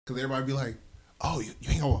Because everybody be like, oh, you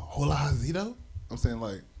ain't gonna hola Ezito? I'm saying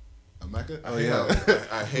like, America? Oh yeah,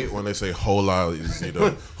 I hate when they say hola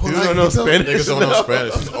Ezito. Hola, You don't know Ezito? Spanish. Niggas don't know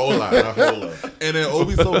Spanish. It's hola, not hola. And then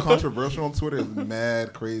Obi's so controversial on Twitter is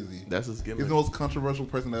mad crazy. That's his He's gimmick. the most controversial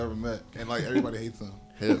person I ever met. And like everybody hates him.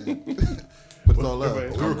 Yeah. But it's all love. Are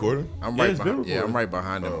we recording? I'm Yeah, right. it's been Behind, yeah, I'm recorded. right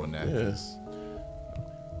behind him on that. Yes.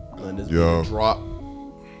 Let this be Yo. the drop.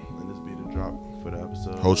 Let this be the drop for the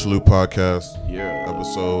episode. HardcoreCHAD podcast, Yeah.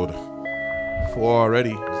 episode 4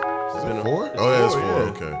 already. is it 4? Oh yeah, it's 4.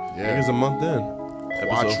 Okay. Yeah. Niggas a month in.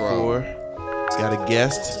 Episode Quattro. 4. He's got a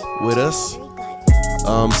guest with us.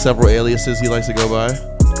 Several aliases he likes to go by.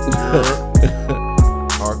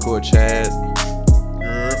 Hardcore Chad.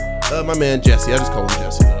 My man Jesse. I just call him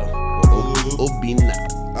Jesse though. Obina.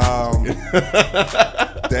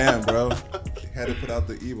 Damn, bro. Had to put out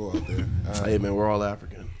the evil out there. Hey man, we're all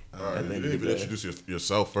African. All right, you didn't even introduce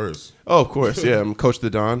yourself first. Oh, of course, yeah. I'm Coach the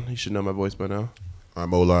Don. You should know my voice by now.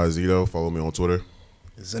 I'm Ola Ezito. Follow me on Twitter.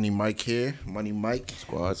 Is any Mike here? Money Mike.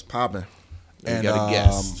 Squad's Popping. and And, we got a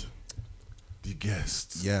guest. The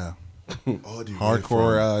guests. Yeah. All the way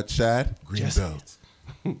Hardcore Chad. from Green Belt.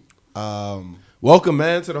 Welcome,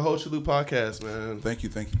 man, to the Whole Chalu podcast, man. Thank you.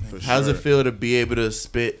 How's it feel to be able to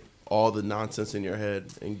spit all the nonsense in your head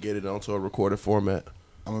and get it onto a recorded format?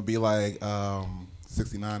 I'm gonna be like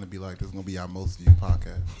 69 and be like, this is gonna be our most viewed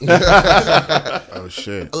podcast. Oh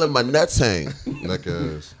shit. I let my nuts hang. Like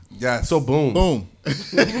ass. Yes. So boom. Boom.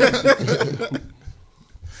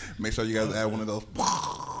 Make sure you guys add one of those.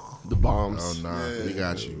 The bombs. Oh nah, we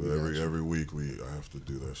got you. Every week I have to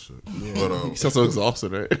do that shit. But You sound so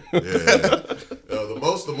exhausted, right?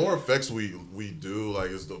 the more effects we do,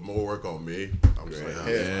 like, is the more work on me. I'm just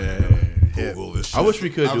like, Google this shit. I wish we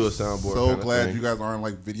could do a I'm soundboard. so kinda glad thing. you guys aren't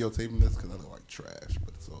like videotaping this because I look like trash,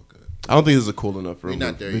 but it's all good. I don't think this is a cool enough room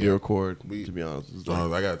not to there video yet. record, to be honest. It's like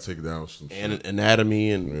I gotta take down some shit.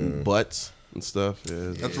 anatomy and butts and stuff.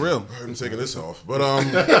 Yeah. That's real. I'm taking this off, but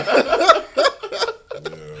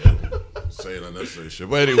saying unnecessary shit.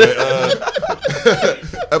 But anyway,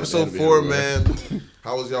 episode 4, man.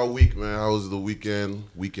 How was y'all week, man? How was the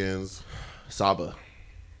weekends? Saba.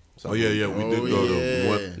 Oh yeah, we did go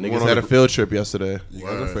to Niggas had a field trip yesterday. You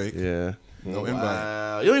guys are fake. Yeah. No invite.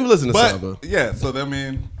 Wow. You don't even listen to But Saba. yeah, so that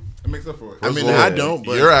mean it makes up for it. I mean, First of all, I don't,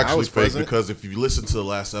 but you're I actually was fake present. because if you listen to the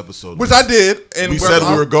last episode, Which I did, and We said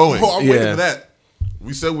we were going. I'm waiting Yeah. for that.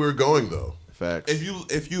 we said we were going though. Facts. If you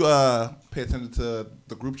pay attention to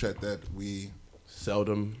the group chat that we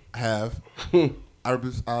Seldom. have,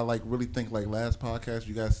 I like really think like last podcast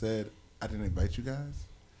you guys said I didn't invite you guys.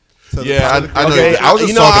 So Yeah, I know. Okay, I was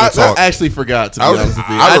just you know, talking to talk. I actually forgot to be I was- honest with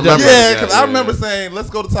you. I remember. Yeah, because I remember saying let's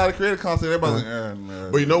go to Tyler Creator concert. Everybody's like, no.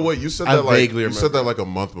 But you know what? You said I that like vaguely you said remember. that like a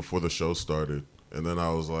month before the show started, and then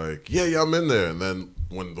I was like, yeah, I'm in there. And then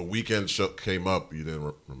when the weekend show came up, you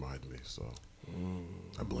didn't remind me, so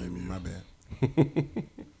I blame you. My bad.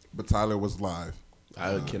 But Tyler was live.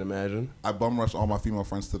 I can imagine. I bum rushed all my female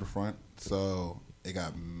friends to the front, so it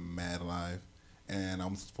got mad live. And I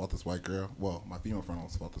almost fought this white girl. Well, my female friend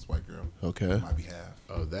almost fought this white girl. Okay. On my behalf.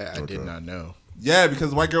 Oh, that I did not know. Yeah, because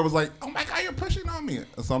the white girl was like, "Oh my god, you're pushing on me."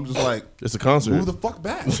 And so I'm just like, It's a concert. "Move the fuck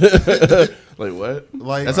back." Like what?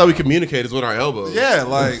 Like That's how we communicate is with our elbows. Yeah,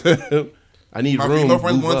 like I need my room. female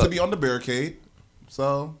friends Move wanted up. to be on the barricade,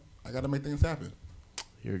 so I got to make things happen.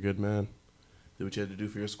 You're a good man. Did what you had to do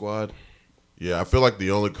for your squad. Yeah, I feel like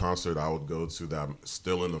the only concert I would go to that I'm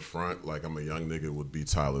still in the front, like I'm a young nigga, would be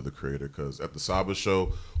Tyler, the Creator. Because at the Saba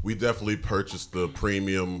show, we definitely purchased the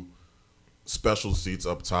premium special seats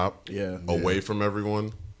up top, away from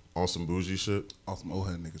everyone, on some bougie shit, On some old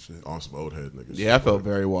head nigga shit. on some old head niggas. Yeah, I felt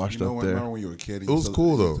very washed You know up when, there. remember when you were a kid? It was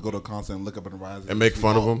cool, though. To go to a concert and look up in the rise And make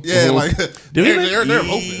fun of them. Yeah, Mhm. like they're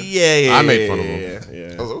hoping. Yeah. I made fun of them.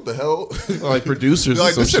 Yeah. I was like, what the hell? Like producers.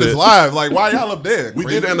 Like and this some shit is live. Like why y'all up there? We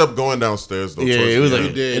did end up going downstairs though. Yeah, towards it was the like,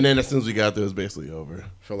 end. did. and then as soon as we got there, it was basically over.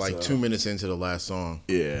 For like 2 minutes into the last song.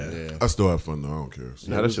 Yeah. I still have fun though. I don't care.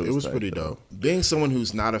 So. Nah, that shit It was tight, pretty though. dope. Being someone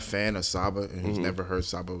who's not a fan of Saba and who's never heard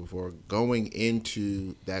Saba before, going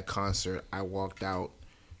into that concert, I walked out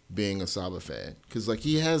being a Saba fan because like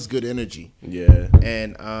he has good energy. Yeah.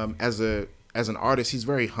 And as an artist, he's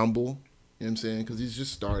very humble. You know what I'm saying? Because he's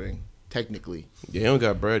just starting technically. Yeah, he don't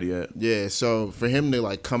got bread yet. Yeah. So for him to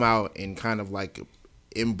like come out and kind of like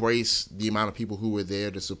embrace the amount of people who were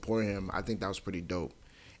there to support him, I think that was pretty dope.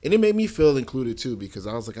 And it made me feel included too because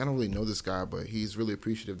I was like, I don't really know this guy, but he's really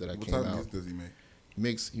appreciative that I What came type of out. music does he make?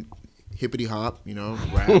 Makes hippity hop, you know,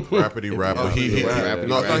 rap. Rappity rap. But he Rappity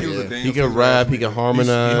no, I thought he was a yeah. dance. He can rap. He can he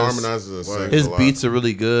harmonize. harmonizes and sings His a lot. beats are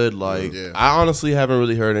really good. Like Yeah. I honestly haven't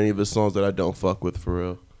really heard any of his songs that I don't fuck with for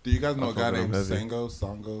real. Do you guys know a guy named heavy.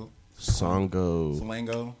 Songo,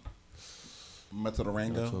 Songo.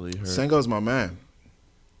 Metodorango? Totally heard. Sango's my man.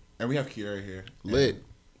 And we have Kiera here. Lit.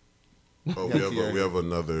 Oh, we have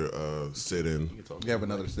another sit-in. We have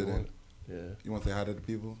another sit-in. Yeah. You want to say hi to the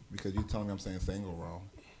people? Because you telling me I'm saying Sango wrong.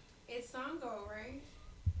 It's Songo, right?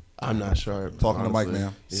 I'm not sure. Talking to Mike,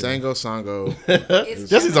 man. Sango. It's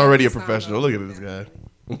Jesse's already a Songo. professional. Look at this guy.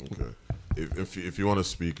 Okay. If you want to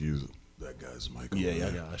speak, use that guy's mic.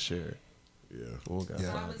 Yeah, sure. Yeah. Cool guy.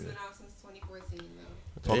 Yeah. Song's been out since 2014,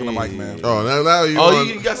 though. Talking to Mike, man. Oh, now you. Oh,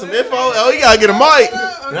 you got some info? Oh, you gotta get a mic.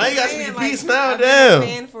 Now you got some saying, piece like, now. I've been a Damn.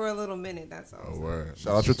 fan for a little minute. That's all. Word.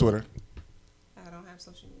 Shout out your Twitter. I don't have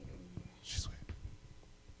social media. She's sweet.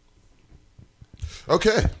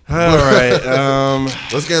 Okay. All right.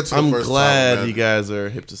 Let's get to the I'm first glad topic, man. you guys are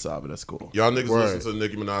hip to Saba. That's cool. Y'all niggas Word. listen to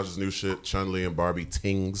Nicki Minaj's new shit, Chun-Li and Barbie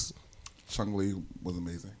Tings. Chung Lee was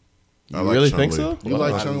amazing. You I like really Chun-Li. think so? You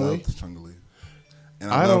like I Chung-Li? loved Chung Lee. And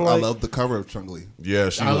I I don't love, like- I love the cover of Chung Lee. Yeah,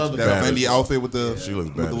 she I looks love the That bad. Fendi outfit with the. She looks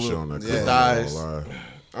with bad the as shit little- on that yeah. cover. Thighs.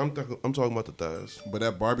 I won't lie. I'm talking about the thighs. But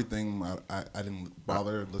that Barbie thing, I didn't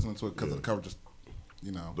bother listening to it because of the cover. Just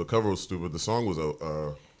The cover was stupid. The song was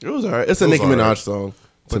It was alright. It's a It was Nicki Minaj alright. song. To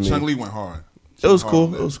But me. Chung Lee went hard. It was Hard cool.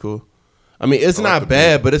 on It that. was cool. I mean, it's I like not the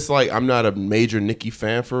bad, but it's like I'm not a major Nicki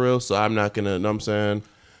fan for real, so I'm not gonna. Know what I'm saying.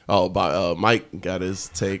 Oh, but Mike got his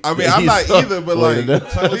take. I mean, I'm not either, but like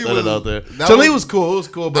Chung Lee Put it out there. that Chung Lee was cool. It was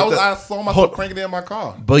cool, but I saw myself cranking it in my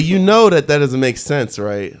car. but you know that doesn't make sense,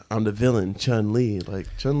 right? I'm the villain, Chun Li. Like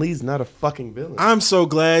Chun Li's not a fucking villain. I'm so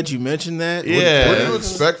glad you mentioned that. Yeah. What do you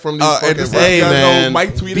expect from these and fucking this- Hey You guys know man,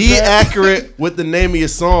 Mike tweeted be that? accurate with the name of your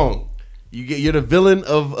song. You're the villain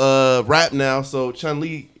of rap now, so Chun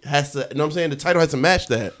Li has to. You know what I'm saying? The title has to match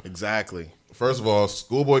that. Exactly. First of all,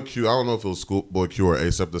 Schoolboy Q, I don't know if it was Schoolboy Q or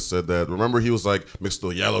A$AP that said that. Remember, he was like, mix the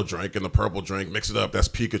yellow drink and the purple drink, mix it up. That's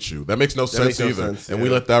Pikachu. That makes no sense makes no either. sense, and yeah. we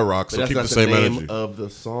let that rock, But so that's keep not the same name energy. of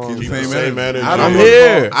the song. Keep the the same same energy. I don't I'm recall,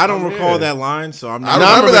 here. I don't I'm recall here. that line, so I'm I not.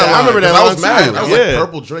 remember that line. I remember that I line was mad. too. I was Yeah. like,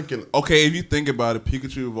 purple drinking. Okay, if you think about it,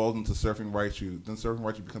 Pikachu evolves into Surfing Raichu. Then Surfing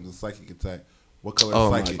Raichu becomes a psychic attack. What color Oh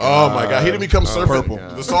is my psychic? Oh my God, he didn't become surfing. Purple.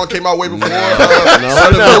 The song came out way before no, Sun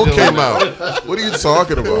and no. Moon came out. What are you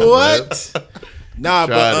talking about? Man? What? Nah,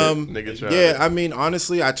 Tried but it. Nigga tried yeah, it. I mean,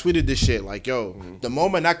 honestly, I tweeted this shit like, yo, the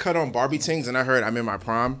moment I cut on Barbie Tings and I heard I'm in my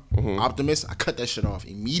prime, Optimist, I cut that shit off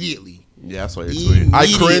immediately. Yeah, I saw your tweet. I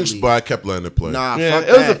Immediately. cringed, but I kept letting it play. Nah, Yeah, fuck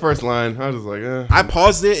it was that. the first line. I was just like, I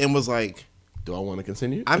paused it and was like, do I want to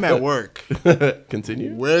continue? I'm at work.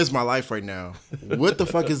 Continue. Where's my life right now? What the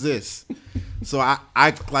fuck is this? So I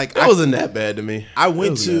That wasn't that bad to me. I It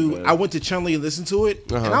went wasn't that to bad. Chun-Li and listened to it,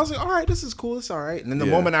 and Uh-huh. I was like, all right, this is cool, it's all right. And then the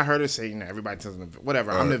Yeah. moment I heard her say, you know, everybody tells me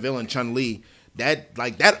whatever, I'm the villain, Chun-Li. That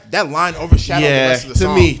line overshadowed the Yeah, rest of the to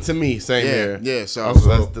song. me, same Yeah, here. yeah, so- Also,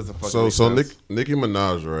 that doesn't fucking So make sense. Nicki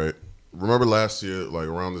Minaj, right? Remember last year, like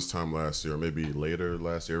around this time last year, or maybe later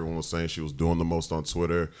last year, everyone was saying she was doing the most on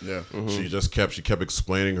Twitter. Yeah. She kept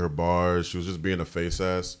explaining her bars. She was just being a face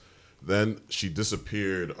ass. Then she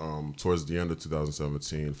disappeared towards the end of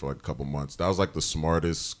 2017 for like a couple months. That was like the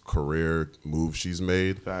smartest career move she's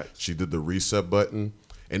made. Facts. She did the reset button.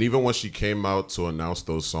 And even when she came out to announce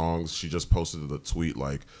those songs, she just posted a tweet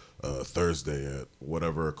like, Thursday at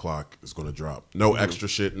whatever o'clock is going to drop. No extra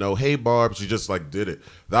shit. No, hey, Barb. She just like did it.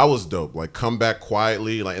 That was dope. Like come back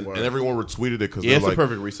quietly. Like, and everyone retweeted it because Yeah, it's like, a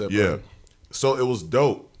perfect reset Yeah. button. So it was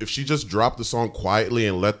dope. If she just dropped the song quietly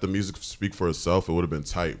and let the music speak for itself, it would have been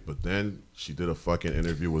tight. But then she did a fucking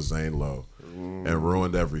interview with Zane Lowe and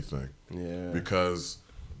ruined everything. Yeah. Because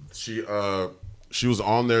she was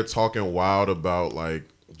on there talking wild about like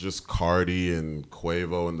just Cardi and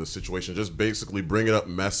Quavo and the situation, just basically bringing up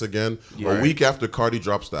mess again Yeah. a week after Cardi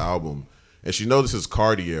drops the album. And she knows this is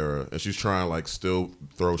Cardi era, and she's trying to like still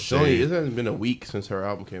throw It's only- shade. it hasn't been a week since her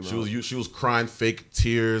album came out. She was crying fake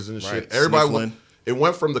tears and shit. Right, Everybody sniffling. it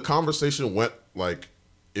went from the conversation went like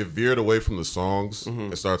it veered away from the songs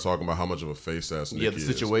and started talking about how much of a face ass Nicki yeah, the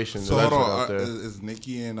situation. So that's hold out on, there. is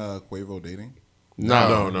Nicki and Quavo dating?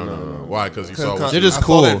 No. Why? Because he saw what They're she- just I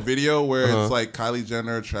cool. saw that video where it's like Kylie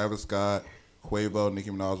Jenner, Travis Scott, Quavo, Nicki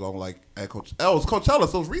Minaj, all like at Coachella. Oh, it was Coachella,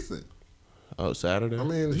 so it was recent. Oh, Saturday. I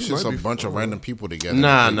mean, It's he just might a be bunch of fine. random people together.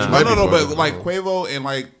 Nah. No, might be but fun. like Quavo and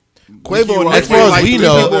like Quavo Nicki and were, as Nicki far as like we three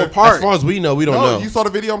know, people apart. as far as we know, we don't No, know. you saw the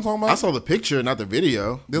video I'm talking about? I saw the picture, not the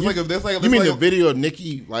video. There's like You mean the video of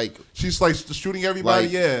Nicki, like, she's like shooting everybody,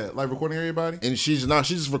 Like- yeah, like recording everybody. and she's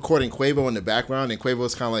just recording Quavo in the background, and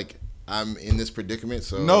Quavo's kind of like, I'm in this predicament,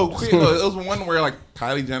 so. No, it was one where like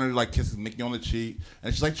Kylie Jenner like kisses Nicki on the cheek,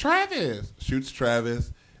 and she's like Travis, shoots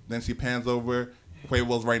Travis. Then she pans over,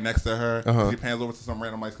 Quavo's right next to her. She pans over to some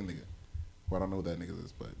random light skinned nigga. Well, I don't know who that nigga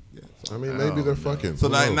is, but yeah. So. I mean, maybe they're fucking. So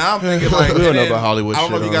Who like knows? now I'm thinking like We don't and know then, about Hollywood I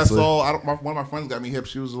don't know shit, if you guys honestly. saw. One of my friends got me hip.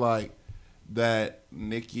 She was like that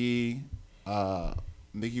Nicki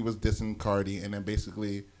was dissing Cardi, and then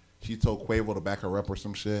basically she told Quavo to back her up or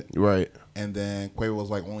some shit, Right. and then Quavo was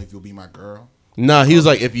like, "Only if you'll be my girl." Nah, he was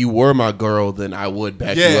like, if you were my girl, then I would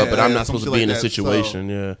back you Yeah, up, but I'm yeah, not supposed to some be shit in a like that, situation.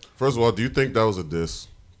 Yeah. First of all, do you think that was a diss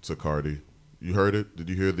to Cardi? You heard it? Did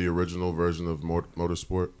you hear the original version of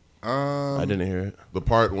Motorsport? I didn't hear it. The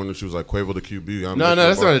part when she was like Quavo the QB. No,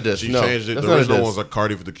 that's not a diss. She No, changed it. that's The not a original diss. one was like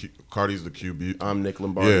Cardi's the QB. I'm Nick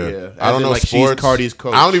Lombardi. Yeah. I don't know like sports. She's Cardi's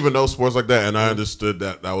coach. I don't even know sports like that, and I understood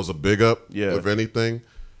that was a big up. Yeah. If anything,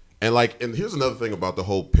 and here's another thing about the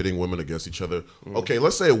whole pitting women against each other. Okay,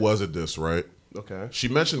 let's say it was a diss, right? Okay. She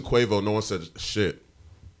mentioned Quavo. No one said shit.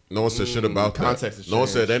 No one said shit about context that. has No one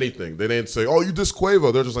changed. said anything. They didn't say, "Oh, you dissed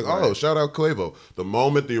Quavo." They're just like, "Oh, Right. shout out Quavo." The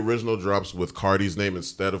moment the original drops with Cardi's name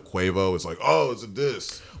instead of Quavo, it's like, "Oh, it's a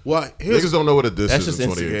diss." Well, here's Niggas don't know what a diss That's is just in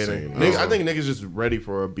 2018. instigating. I think niggas just ready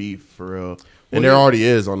for a beef for real, and Well, there yeah. already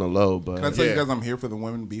is on the low. But Can I tell Yeah. you guys I'm here for the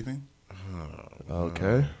women beefing?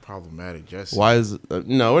 okay, problematic. Jesse. why is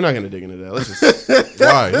no? We're not gonna dig into that. Let's just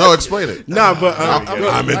Why? No, explain it. Nah, but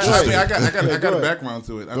I'm interested. I got Go a ahead. background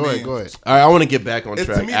to it. Go ahead. Go ahead. all right. I want to get back on It's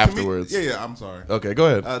track to me, afterwards. yeah, I'm sorry. Okay, go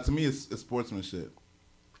ahead. To me, it's sportsmanship.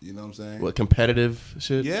 You know what I'm saying? What competitive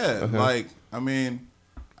shit? Yeah, Okay. like I mean,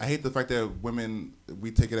 I hate the fact that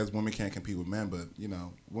we take it as women can't compete with men, but you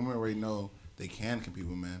know, women already know they can compete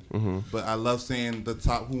with men. Mm-hmm. But I love seeing the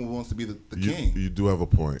top who wants to be the You, king. you do have a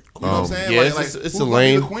point. You know what I'm saying? yeah, like, it's who's a gonna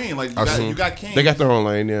lane. be the queen? Like you got king. They got their own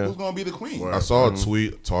lane. Yeah. Who's gonna be the queen? I saw a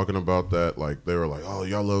tweet talking about that. Like they were like, "Oh,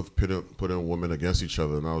 y'all love putting women against each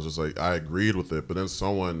other," and I was just like, I agreed with it. But then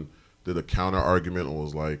someone did a counter argument and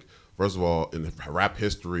was like, first of all, in rap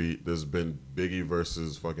history, there's been Biggie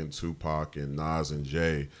versus fucking Tupac and Nas and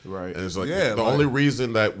Jay. Right. And it's like Yeah, the like- only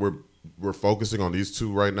reason that we're focusing on these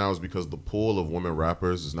two right now is because the pool of women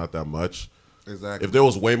rappers is not that much. Exactly. If there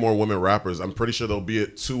was way more women rappers, I'm pretty sure there'll be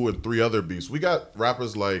 2 and 3 other beefs. We got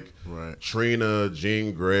rappers like Right. Trina,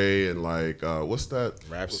 Jean Grey, and like what's that?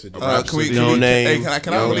 Rhapsody. Can we? No name. Hey,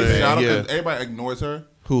 can I No really name. shout out? Yeah. 'Cause everybody ignores her.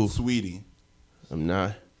 Who? Sweetie. I'm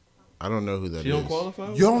not. I don't know who that is. You don't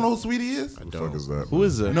qualify. You don't know who Sweetie is? What the fuck is that? Who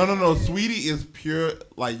is it? No. Sweetie is pure.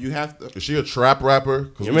 Like you have to. Is she a trap rapper?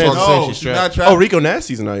 'Cause Your we man talk- No, saying she's she's trash. not trap. Oh, Rico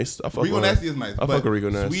Nasty's nice. I fuck Rico with her. Nasty is nice. I but fuck with Rico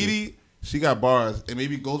Nasty. Sweetie, she got bars, and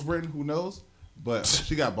maybe Ghost written. Who knows? But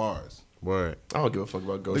she got bars. Word. I don't give a fuck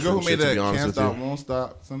about The Ghost. girl who shit, made to that be honest "Can't with Stop, you. Won't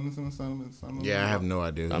Stop," something. Yeah, I have no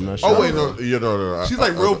idea. who I'm that not is. sure. Oh wait, no, no. She's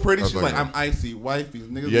like real pretty. I She's thought like, you- I'm icy, wifey.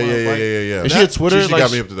 Niggas Yeah. wanna fight. Is she a Twitter? She like,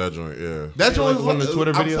 got me up to that joint. Yeah. That's She like what one of the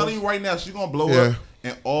Twitter I'm videos? telling you right now, she's gonna blow Yeah. up,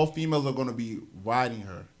 and all females are gonna be riding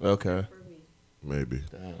her. Okay. Maybe.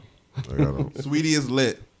 Damn. Like, I don't. Sweetie is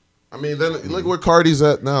lit. I mean, then look where Cardi's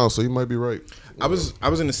at now, so you might be right. I was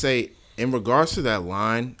gonna say in regards to that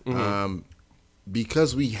line,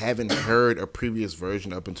 because we haven't heard a previous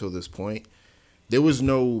version up until this point, there was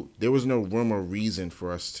no room or reason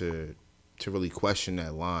for us to really question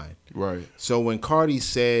that line. Right. So when Cardi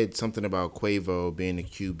said something about Quavo being the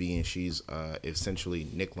QB and she's essentially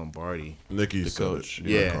Nick Lombardi, Nicki The said coach. it.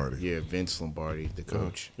 yeah, Cardi. yeah, Vince Lombardi, the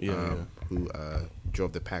coach, yeah. who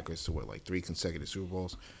drove the Packers to 3 consecutive Super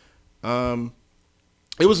Bowls.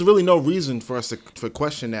 It was really no reason for us to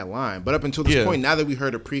question that line. But up until this Yeah. point, now that we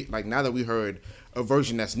heard a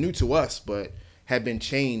version that's new to us but had been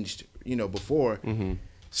changed, before,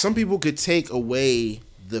 some people could take away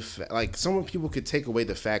the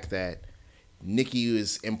fact that Nicki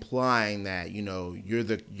is implying that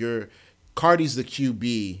you're Cardi's the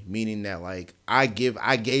QB, meaning that like I gave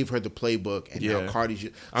her the playbook and Yeah. now Cardi's.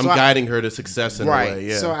 I'm guiding her to success in right. a way.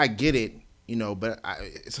 Yeah. So I get it, but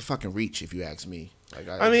it's a fucking reach if you ask me. Like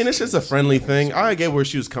I mean, it's just a friendly thing. I get where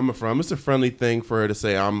she was coming from. It's a friendly thing for her to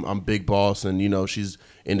say, "I'm big boss," and she's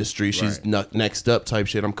in the street. She's next up type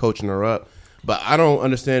shit. I'm coaching her up. But I don't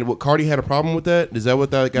understand what Cardi had a problem with that. Is that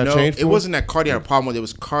what that got changed for? It wasn't that Cardi had a problem with it. It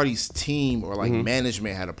was Cardi's team or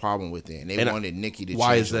management had a problem with it, and they wanted Nicki to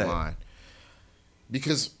why change is the that? line.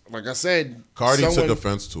 Because, like I said, Cardi took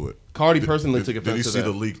offense to it. Cardi personally took offense Did you to see that.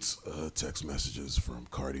 the leaked text messages from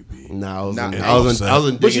Cardi B? Nah, I was Nah, in, nah. I was in, I was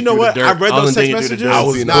in But you digging know through what? the dirt. I read was those in text digging through the messages. dirt, I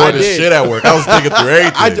was seeing bored all as this shit at work. I was digging through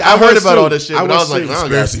everything. I heard about too. all this shit, I but I was was like, too. I don't got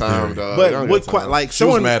Conspiracy time, theory. dog. I but don't what got time. like She was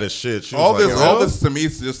someone mad as shit. She All was this, like, all this to me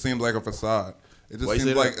just seems like a facade. It just Why you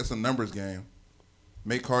seems say like that? it's a numbers game.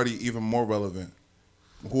 Make Cardi even more relevant.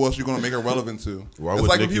 Who else you gonna make her relevant to? Why it's would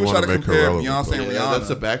like when Nicki people try wanna to make her compare relevant, Beyonce though? and Yeah, Rihanna. that's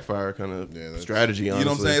a backfire kind of that's- strategy. Honestly. You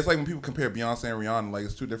know what I'm saying? It's like when people compare Beyonce and Rihanna. Like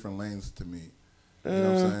it's two different lanes to me. You know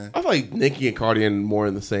what I'm saying? I feel like Nicki and Cardi are more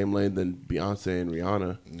in the same lane than Beyonce and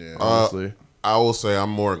Rihanna. Yeah. Honestly. I will say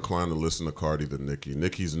I'm more inclined to listen to Cardi than Nicki.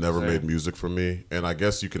 Nicki's never made music for me, and I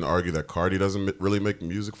guess you can argue that Cardi doesn't really make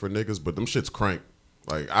music for niggas, but them shits crank.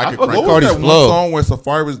 Like I could fuck crank. with What was Cardi's that flow. one song where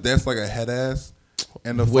Safari was dancing like a head ass?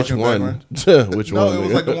 And the Which fucking one? background? Which No, one? it was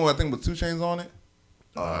nigga? like the one I think with 2 Chainz on it.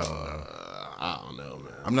 I don't know,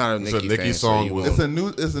 man. I'm not a It's Nicki a Nicki fan, song so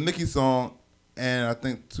with- It's a Nicki song, and I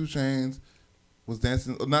think 2 Chainz was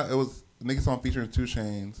dancing. Not it was a Nicki song featuring 2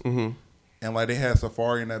 Chainz, and like they had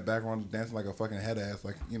Safari in that background dancing like a fucking head ass,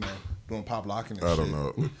 like doing pop locking and I shit. don't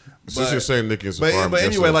know. Since you're saying Nicki and Safari, But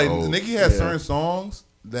anyway, like Nicki has Yeah. certain songs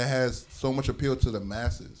that has so much appeal to the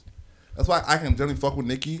masses. That's why I can generally fuck with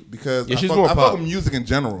Nicki because Yeah, she's I more fuck pop. with music in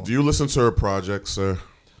general. Do you listen to her projects, sir?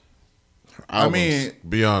 I mean,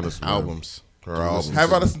 Be honest, man. albums. Her albums.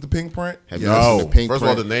 have I listened to Pink Print? Have you No. listened to Pink First of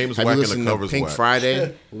all, Print? the name's Have whack you and the listened to cover's Pink whack.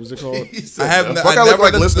 Friday? What was it called? I have. Fuck, I look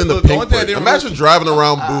like listening to Pink Print. Imagine driving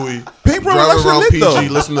around Bowie, Pink Print was driving actually around lit, PG,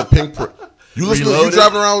 though. listening to Pink Print. You listen to you Reloaded?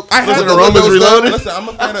 driving around. I had listening the to Romans Windows Reloaded. Down? Listen, I'm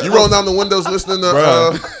a fan of. You rolling down the windows listening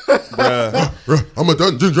to. Bruh. I'm a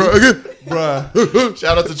dungeon dragon. Bruh,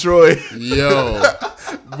 Shout out to Troy. Yo,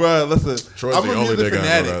 bruh, listen. Troy's I'm the a only music nigga I know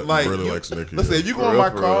fanatic. that Like, really likes Nicki. listen, if you go For in real, my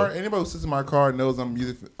for car, real. anybody who sits in my car knows I'm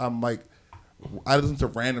music. I'm like, I listen to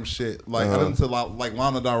random shit. Like I listen to like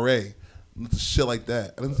Lana Del Rey, listen to shit like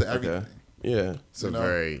that. I listen to everything Okay. Yeah. it's a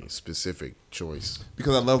very specific choice.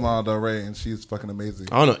 because I love Lana Del Rey and she's fucking amazing.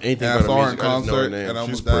 I don't know anything And I about saw her her in music. I just know her concert name. and I She's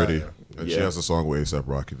almost died. pretty. And she Yeah. has a song with A$AP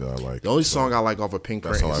Rocky that I like. The only song I like off of Pink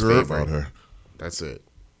That's Print all I is feel Favorite. about her. That's it.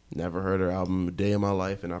 Never heard her album a day in my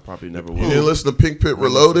life, and I probably never You didn't will. listen to Pink Pit The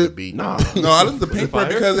Reloaded? beat. Nah. No, I listened to Pink Print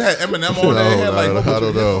because it had Eminem on there. It had like I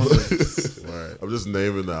don't know. Right. I'm just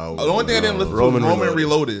naming the album. The only thing I didn't listen to Roman was Roman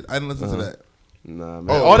Reloaded. Reloaded. I didn't listen to that. Nah,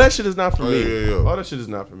 man. Oh. All that shit is not for me. yeah. All that shit is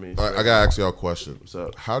not for me. I gotta ask y'all a question. What's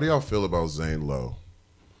up? How do y'all feel about Zane Lowe?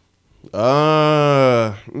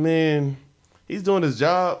 Man, he's doing his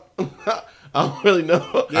job. I don't really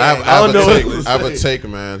know. I don't know what to I have a say. take,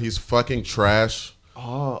 man. He's fucking trash.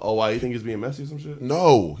 Oh, why you think he's being messy or some shit?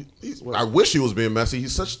 No, I wish he was being messy.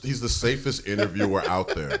 He's the safest interviewer out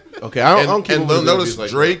there. Okay, I don't keep And up with notice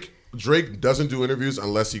interviews like Drake doesn't do interviews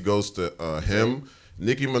unless he goes to him.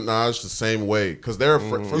 Nicki Minaj the same way because they're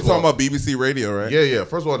first You're of all, talking about BBC Radio, right? yeah.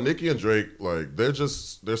 First of all, Nicki and Drake like they're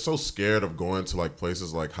so scared of going to like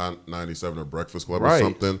places like Hot 97 or Breakfast Club or Right.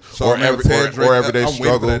 something So I'm gonna tear Drake- or Everyday I'm waiting for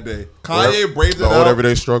Struggle. that day. Kanye braids it the old out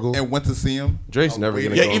Everyday Struggle. and went to see him. Drake's I'm never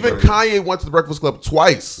waiting. gonna Yeah, go even over Kanye went to the Breakfast Club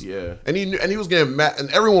twice. Yeah. and he was getting mad, and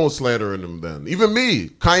everyone was slandering him. Then even me,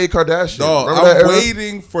 Kanye Kardashian. Dog, Remember that I'm era?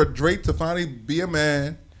 waiting for Drake to finally be a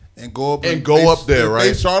man and go up And go up there,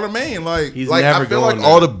 right? Charlemagne, like He's Like never I feel going like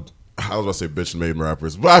all there. the I was about to say bitch made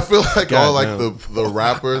rappers, but I feel like all like Goddamn. the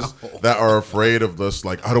rappers that are afraid of this,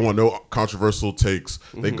 like I don't want no controversial takes.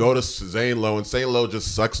 They go to Zane Lowe, and Zane Lowe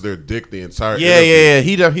just sucks their dick the entire. Yeah.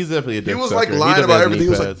 interview. He's definitely a dick He was sucker. like lying does about have everything. He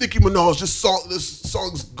was knee like pads. Nicki Minaj, this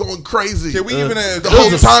song's going crazy. can we even the whole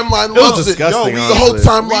timeline was loves it. disgusting, The whole honestly.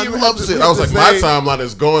 timeline We loves have it. to I was like, say- my timeline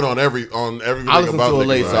is going on everything I listened about to it Nicki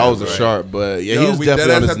late, so Minaj, I wasn't right? sharp. But yeah, he was we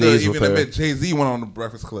definitely on deadass his have to knees with even her. admit Jay-Z went on the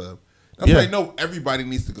Breakfast Club. That's Yeah. why I know everybody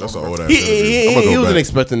needs to go. That's on an the old Breakfast ass He interview. I'm gonna go wasn't back.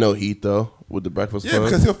 expecting no heat though with the Breakfast Yeah, Club.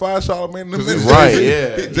 because he'll fire Charlemagne in the minute. Right,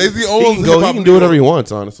 yeah. Jay-Z He owns can go. He hip-hop can do whatever he New York.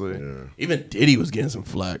 wants. Honestly, even Diddy was getting some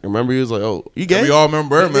flack. Remember, he was like, "Oh, you gay?" We all remember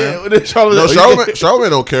Birdman. Yeah, then Charlamagne- No, oh, you gay? Charlamagne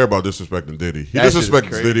don't care about disrespecting Diddy. He That shit is disrespects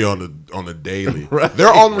crazy. Diddy on the daily. Right.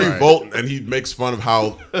 They're on Revolt, and he makes fun of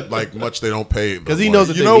how like much they don't pay. Because he knows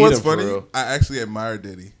that You they know need what's him for funny? real. I actually admire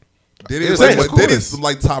Diddy. Diddy Yeah, is same, like, of course. Diddy's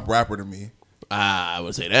like top rapper to me. I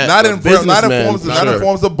would say that. Not but in businessman, forms, for not in sure.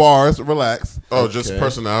 forms of bars. Relax. Oh, just Okay.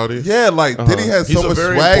 personality. Yeah, like Diddy has He's so a much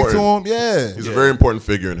very swag to him. important- Yeah, He's a very important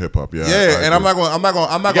figure in hip hop. Yeah, yeah. I And I'm agree. not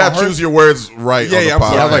going. You gotta choose your words right. Yeah, on the yeah, I'm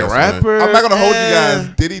sorry. podcast, I was like, man. rapper. I'm not gonna hold you Eh. guys.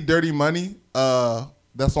 Diddy, Dirty Money.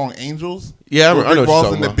 That song Angels. Yeah, I with know what Rick you're Ross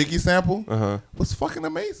talking and the about. Biggie sample was fucking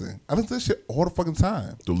amazing. I listen to this shit all the fucking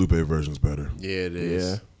time. The Lupe version's better. Yeah, it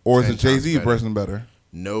is. Yeah. Or is 10 it Jay-Z times better. version better?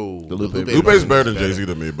 No, The Lupe Lupe's version better is than Jay Z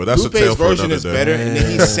to me, but that's Lupe's a tale for version another is day. better, and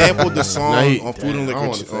then he sampled the song Now he- on Food and damn, I Liquor don't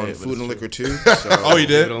wanna say it, but Food and it's Liquor too. So, Oh, he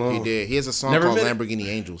did? He did. He has a song Never called admit Lamborghini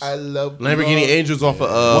Angels. love Lamborghini Angels off of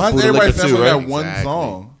Why is Food and everybody Liquor too, sampling right? that one Exactly.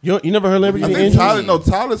 song? You never heard I Lamborghini think Angels?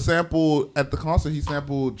 Tyler sampled at the concert. He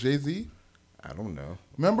sampled Jay-Z. I don't know.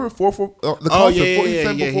 Remember 444? The Oh concert. yeah, He yeah,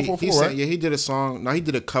 sampled yeah. He 444, said, right? yeah, he did a song. No, he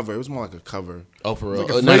did a cover. It was more like a cover. Oh, for real?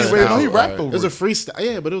 Like a freestyle. No, he rapped It over was a it. freestyle.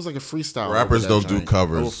 Yeah, but it was like a freestyle. Rappers over that don't do joint.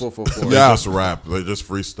 covers. Over 444. They Yeah. just rap. They just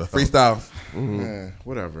freestyle. Freestyle. Yeah,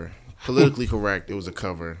 whatever. Politically correct. It was a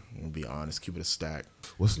cover. I'm gonna be honest. Keep it a stack.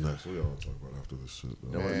 What's next? We all talk about after this shit.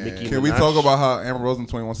 Though. Nicki Can we Minaj. talk about how Amber Rose and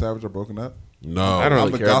 21 Savage are broken up? No, I don't I'm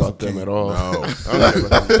really a care about gossip them king. at all. No.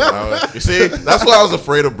 You see, that's why I was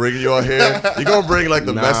afraid of bringing you on here. You're gonna bring like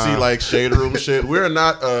the messy like shade room shit. We're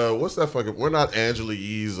not what's that fucking? We're not Angela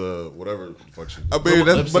Yee's whatever the fuck she. I mean,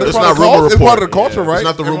 that's, but It's part not of the rumor culture. It's part report. of the culture, right? It's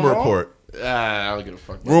not the Am I rumor wrong? report. I don't give a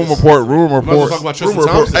fuck. Room report. Room Might as well report. talk about Tristan Rumor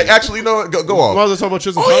report. Thompson. Hey, actually, you know what? Go Might as off. well talk about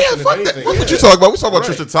Tristan Oh yeah, Thompson. fuck if that. anything. Fuck what Yeah. you talking about? We talking about Right.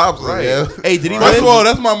 Tristan Thompson. Right. Yeah. Hey, did he First of win? all,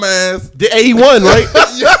 that's my man's. Hey, he won, right?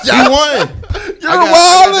 He won. You're Because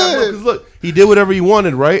wildin'. look, he did whatever he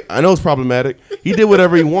wanted, right? I know it's problematic. He did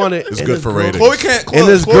whatever he wanted. It's and good this for girl- ratings. Chloe can't. And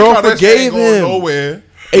this Khloe girl Kardashian forgave ain't going him. nowhere.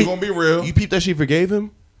 Hey, We're gonna be real. You peeped that she forgave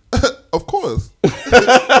him? Of course.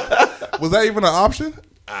 Was that even an option?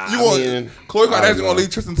 You want mean, Khloe I Kardashian don't gonna know. leave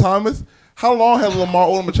Tristan Thomas? How long has Lamar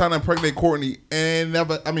Odom been trying to impregnate Courtney and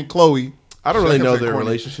never? I mean, Chloe. I don't really Should I know say their Courtney?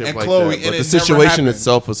 relationship And like Khloe, that, and but it the never situation happened.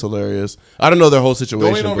 itself was hilarious. I don't know their whole The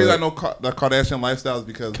situation. only reason I but know the Kardashian lifestyle is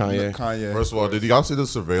because Kanye. Kanye. First of all, did y'all see the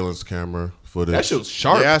surveillance camera footage? that shit was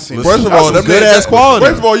sharp. Yeah, I seen Listen, First of That's all, some them good niggas- ass quality.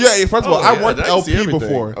 First of all, yeah. First of all, Oh, I yeah, worked I can see LP everything.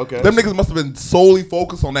 before. Okay. Them niggas must have been solely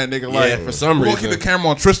focused on that nigga. Like, Yeah, for some we're gonna reason. keep the camera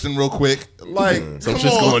on Tristan real quick. Like, Some come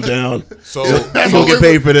shit's on. going down. So, He gonna get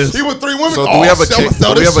paid for this. He with 3 women. so Oh, do we have a shit, I'ma case?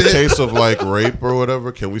 sell Do we this have a shit. case of like rape or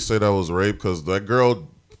whatever? Can we say that was rape? Because that girl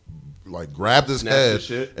like grabbed his Snapped head his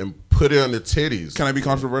shit. and put it on the titties. Can I be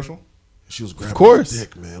controversial? She was grabbing course. my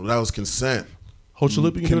dick, man. That was consent. Hold your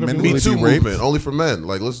lip. You Can can do men whatever you Me really want. Too be raped? movement, only for men.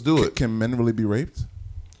 Like, let's do it. Can men really be raped?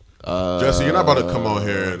 Jesse, you're not about to come on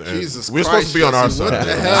here and Jesus we're supposed to be on our Christ, Jesse, side. what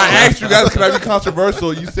the man. hell? I asked you guys, can I be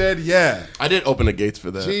controversial? You said yeah. I did open the gates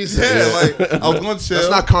for that. Jesus. Yeah, like I was going to chill. That's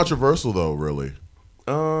not controversial though, really.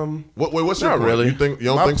 What's your Not point? really. You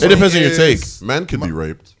don't My think It so? depends on your take. Men could be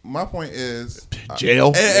raped. My point is,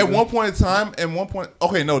 Jail. at one point in time,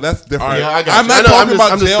 okay, no, that's different. All right, Yeah, I got I'm you. not I know, talking I'm just-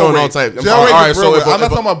 about I'm just jail throwing all rape. type- Jail All rape right, is so real if rape. a- I'm not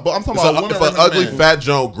if a- talking about. I'm talking So about women. if an raping ugly men. fat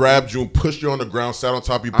Joe grabbed you and pushed you on the ground, sat on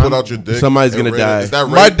top, you put out your dick. Somebody's and gonna raped it, die. Is that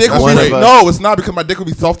rape? My dick That's would one be of rape. us. no, it's not because my dick would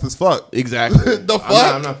be soft as fuck. Exactly. The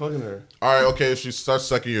fuck? I'm not fucking her. All right, okay. If she starts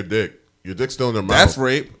sucking your dick's still in her mouth. That's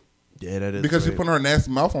rape Yeah, that is because she's rape. putting her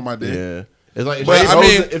nasty mouth on my dick. Yeah. It's like, if But she I throws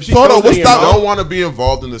mean, it- if she so hold on, throws it what's in your stop- I mouth- don't want to be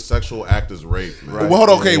involved in the sexual act as rape, man. Right. Well, hold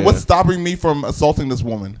on. Okay, Yeah. what's stopping me from assaulting this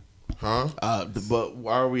woman? Huh? But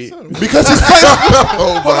why are we? Because she's like,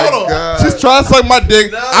 Oh hold my on. god. She's trying to suck my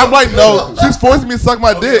dick. I'm like, no. She's forcing me to suck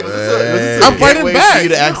my dick. I'm fighting Wait back. for you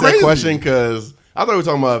to You're ask that crazy. question because I thought we were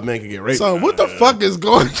talking about if men can get raped. So what the fuck is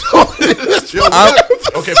going on? Yo,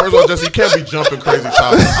 okay, first of all, Jesse, you can't be jumping crazy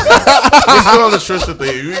topics. Let's go on the Tristan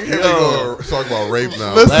thing. You can't be going to talk about rape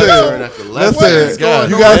now. Left turn Listen, after left listen. turn.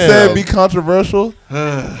 You guys said be controversial.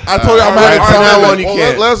 I told you I'm right, having all right, now time. on you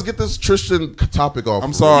can't. Let's get this Tristan topic off.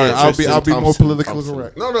 I'm sorry. Yeah, I'll be Tristan more Thompson. politically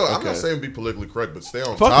correct. No, I'm Okay. not saying be politically correct, but stay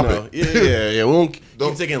on Fuck topic. no. Yeah. We won't keep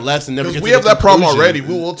Don't- taking less and never Because get we to have the that problem conclusion.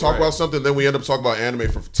 already. We'll talk about something, then we end up talking about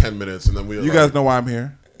anime for 10 minutes, and then we. You guys know why I'm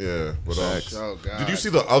here. Yeah. But, Oh god. did you see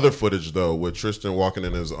the other footage though, with Tristan walking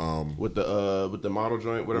in his with the model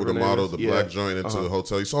joint, whatever. with the her name model, is? the Yeah. black joint into Uh-huh. the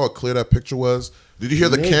hotel? You saw how clear that picture was. Did you hear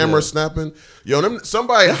the Nigga. camera snapping? Yo,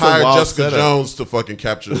 somebody That's a hired wild Jessica setup. Jones to fucking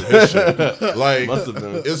capture his shit. Like, Must have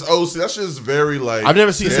been. it's OC. That shit is very like. I've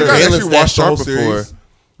never seen scary. guys surveillance actually that watched the whole sharp before. series?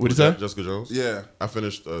 What'd you say? Jessica Jones. Yeah. I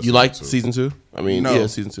finished. You liked season 2. season 2? I mean, No. yeah,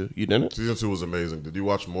 season 2. You didn't? Season 2 was amazing. Did you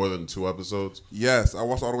watch more than 2 episodes? Yes, I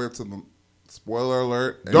watched all the way up to the spoiler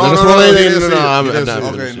alert. No, No, no, you didn't didn't see see it. it. I'm You didn't not see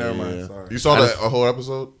it. finished. Okay, never mind. Yeah. Sorry. You saw that a whole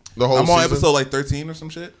episode? The whole I'm on season? episode like 13 or some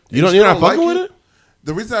shit. You're not still fucking like with it? it?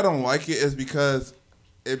 The reason I don't like it is because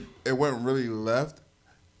it went really left.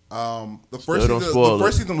 The first don't season, spoil the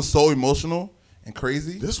first it. season was so emotional and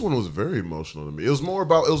crazy. This one was very emotional to me. It was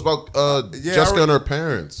about Yeah, Jessica and her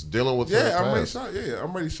parents dealing with her Yeah, I'm ready past. sharp. Yeah,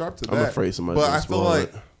 I'm ready sharp to I'm that. afraid somebody's But gonna I feel spoil like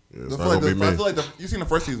it. Yeah, it's I not feel like, gonna be I me. feel like you seen the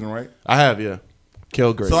first season, right? I have, yeah.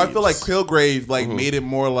 Killgrave. So I feel like Killgrave made it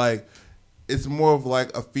more like it's more of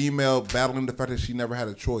like a female battling the fact that she never had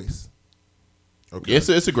a choice. Okay. Yeah,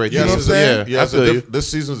 it's a great Yes, season. know what I'm saying? Yeah, Yeah, I feel you. this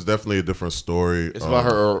season's definitely a different story. It's about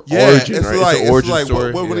her Yeah, origin, it's right? like- it's an origin it's like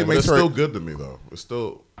story. what would yeah. it But make it's her- still good to me though. It's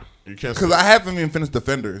still you can't. Because I haven't even finished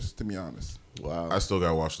Defenders, to be honest. Wow. I still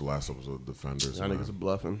gotta watch the last episode of Defenders. Y'all man. niggas are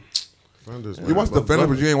bluffing. Defenders. You man. watched Defenders,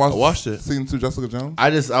 but you ain't watched I watched it. season 2 Jessica Jones? I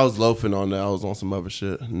was loafing on that. I was on some other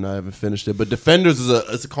shit, and I haven't finished it. But Defenders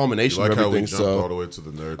it's a You culmination like of how we everything. jumped all So, the way to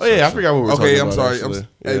the nerd. oh yeah, I section. forgot what we were talking Okay, about. I'm sorry. actually.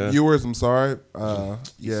 Hey, Yeah. viewers, I'm sorry.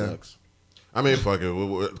 He Yeah. sucks. I mean, fuck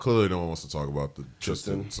it. Clearly, no one wants to talk about the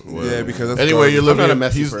Tristan. Yeah, because that's anyway, you're I'm not a living.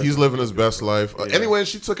 messy He's person. living his best life. Anyway,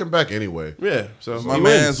 she took him back anyway. Yeah, so my he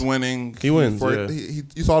man's wins. winning. He wins,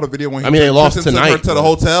 You saw the video when I mean, they lost Tristan tonight, took her to the but-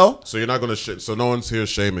 hotel. So you're not gonna. So no one's here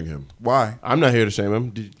shaming him Why? I'm not here to shame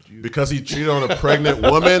him. because he cheated on a pregnant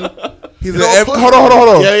woman. He's You an know, put- hold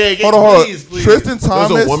on. Yeah, hold on. please, please. Tristan Thomas.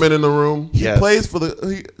 There's a woman in the room. He Yes. plays for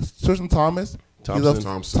Tristan Thomas.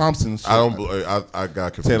 Thompson. Thompson. I don't. I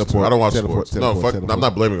got confused. Taylor Too. Port. I don't watch Taylor sports. Port. No, Taylor fuck. Port. I'm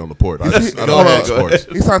not blaming on the port. I Hold don't on. watch sports.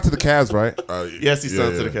 He signed to the Cavs, right? Yes, he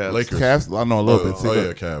signed to the Cavs. Lakers. Cavs. I know a little bit. See, Oh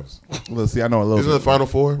look. yeah, Cavs. Let's see. I know a little Isn't it bit. the Final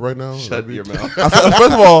Four right now? Shut your mouth.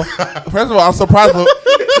 First of all, I'm surprised.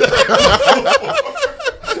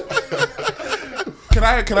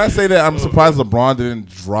 Can I say that I'm surprised LeBron didn't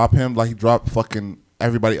drop him like he dropped fucking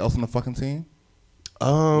everybody else on the fucking team? He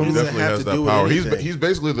does it definitely have has to that do with power. anything? He's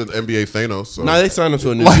basically the NBA Thanos. So. No, they signed him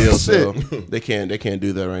to a new Like deal, so shit. they can't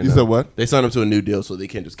do that right now. You said what? They signed him to a new deal, so they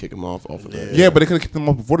can't just kick him off of that. Yeah, but they could have kicked him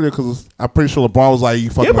off before the deal because I'm pretty sure LeBron was like, "You He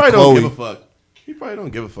fucking with probably don't Chloe." give a fuck. He probably don't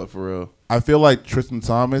give a fuck for real. I feel like Tristan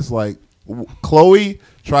Thomas, like Chloe,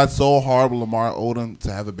 tried so hard with Lamar Odom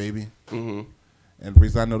to have a baby. Mm-hmm. And the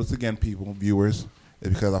reason I know this again, people, viewers, is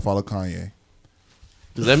because I follow Kanye.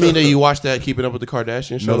 Does that mean that you watch that Keeping Up with the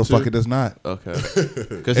Kardashians show No, the too? fuck it does not. Okay.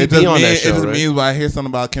 Because he It be on that show, it just right? means when I hear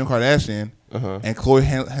something about Kim Kardashian and Chloe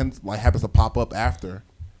like happens to pop up after,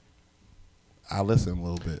 I listen a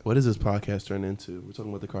little bit. What is this podcast turned into? We're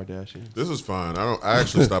talking about the Kardashians. This is fine. I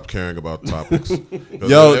actually stopped caring about topics.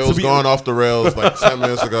 Yo, it was going off the rails like 10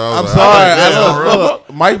 minutes ago. I'm like, sorry. I was like,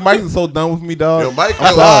 Look, Mike is so done with me, dog. Yo, Mike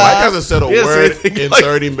I'm sorry. hasn't said a He hasn't word said anything in like-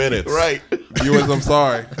 30 minutes. Right. Viewers, I'm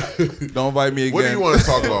sorry. Don't invite me again. What do you want to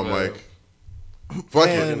talk about, Mike? Fuck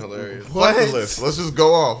Man, it. hilarious. Fuck the list. Let's just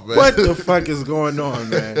go off, man. What the fuck is going on,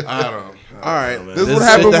 man? I don't know. All right. This is This what is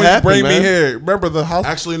happened shit when that you bring happened, me man. here. Remember the house?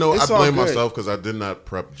 Actually, no, It's I all blame good. myself because I did not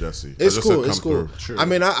prep Jesse. It's I just cool. said It's come cool. through. I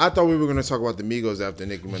mean, I thought we were going to talk about the Migos after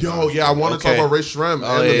Nicki Minaj. Yo, yeah, I want to Okay. talk about Ray Shrem.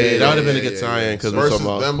 Oh, and yeah, the that would have been a Migos good tie-in because we're versus talking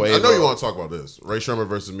about them. I Quavo. know you want to talk about this. Ray Shremmer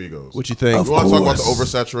versus Migos. What you think? You want to talk about the course.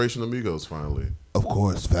 oversaturation of Migos finally? Of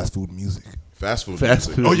course, fast food music. Fast food Fast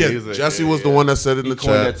music. food Oh, yeah. music, Jesse yeah, was the yeah. one that said it in the coined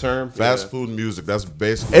chat. that term, Fast yeah. food music. That's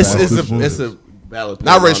basically It's fast a food it's music. a valid.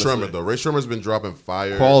 Not point, Ray honestly. Shremmer, though. Ray Shremmer's been dropping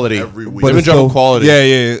fire Quality. every week. They've been dropping quality.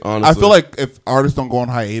 Yeah. Honestly. I feel like if artists don't go on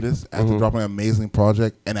hiatus after dropping an amazing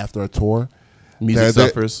project and after a tour, Music they're-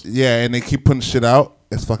 suffers. Yeah, and they keep putting shit out.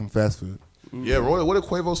 It's fucking fast food. Yeah, what did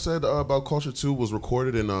Quavo said about Culture 2 was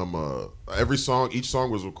recorded in each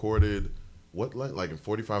song was recorded like in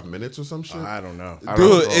 45 minutes or some shit. I don't know.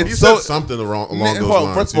 Dude, He it's said so something along Man, those hold on,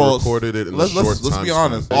 lines. First of He all, recorded it in let's a short let's time be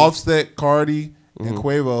span. honest. Offset, Cardi, and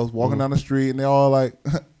Quavo's walking down the street, and they all like,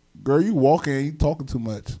 "Girl, you walking? You talking too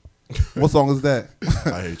much." What song is that?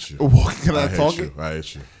 I hate you. Walking and I I hate talking. you. I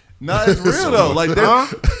hate you. No, it's real though. Like they're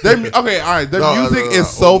okay. All right, their No, music no. is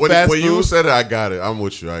so when, fast. When you food. said it, I got it. I'm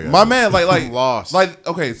with you. I got My it. man, like Lost. like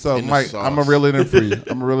okay. So In the Mike, sauce. I'm gonna reel it in for you.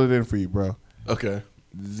 I'm gonna reel it in for you, bro. Okay.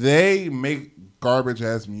 They make garbage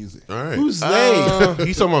ass music. All right. Who's they?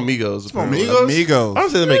 He's talking about Migos. apparently. Migos? Amigos. I don't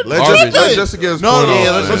say they make Let garbage. just get his No, point no,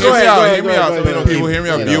 off, let's man. go ahead. Hear me out. Go So, ahead. people, hear me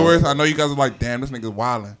out. You know. Viewers, I know you guys are like, damn, this nigga's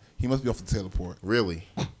wilding. He must be off the Taylor Port. Really?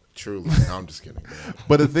 Truly. No, I'm just kidding.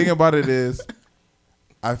 But the thing about it is,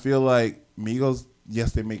 I feel like Migos,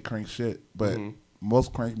 yes, they make crank shit, but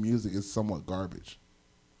most crank music is somewhat garbage.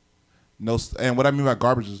 And what I mean by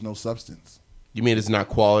garbage is no substance. You mean it's not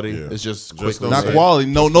quality? Yeah. It's just Just quickly. don't Not say- quality.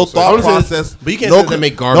 No just thought don't say- process. but you can't no say they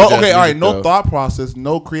make garbage No, ass okay, all right. music, No though. thought process.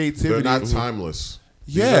 No creativity. They're not timeless.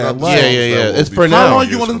 These Yeah, are not the like- songs Yeah. that will It's be for played now. How long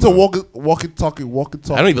years you want to from listen now. to walk it, talk it, walk it,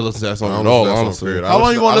 talk? I don't even listen to that song I at don't all, listen to that song, honestly. period. How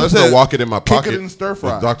long you I gonna listen listen to to Walk It in My Kick It Pocket and Stir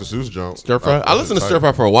Fry? with Dr. Seuss Jones. Stir fry. I listened to Stir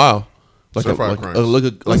Fry for a while, like Stir a Fry like cranks. a Listen,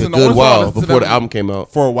 good the only song I while listened to before the them album came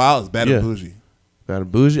out. For a while, it's Bad Yeah. and Bougie. Bad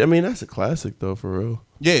and Bougie. I mean, that's a classic though, for real.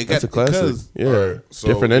 Yeah, it That's a got classic. because Yeah, All right, so,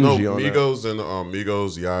 different energy on that. Migos and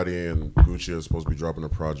Migos, Yachty, and Gucci are supposed to be dropping a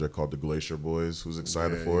project called the Glacier Boys. Who's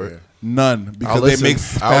excited for it? none because I'll they listen. make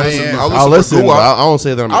I'll fast listen. food. I'll I'll listen. for But Guwap. I don't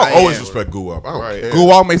say that I'm. I'll always respect Guwap. I don't care.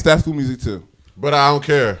 Guwap makes fast food music too. But I don't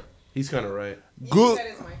care. He's kind of right. Good. Cut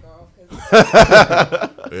his mic off.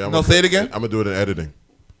 'Cause Yeah, No, say it again. I'm gonna do it in editing.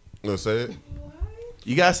 No, say it.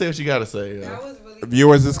 You gotta say what you gotta say. Yeah. that was really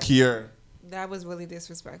Viewers is Kier. that was really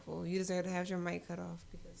disrespectful. You deserve to have your mic cut off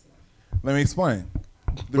because Let me explain.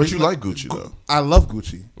 But you like Gucci though. I love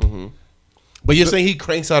Gucci. But you're saying he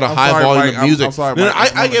cranks out a I'm high sorry, volume Mike. of music. I'm sorry, No,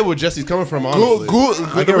 Mike. I get where Jesse's coming from. Honestly,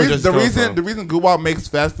 The reason Guwap makes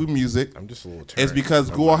fast food music I'm just a little is turned.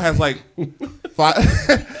 because Guwap has like 5.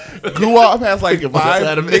 Guwap has like 5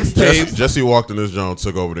 mixtapes. Jesse walked in this joint,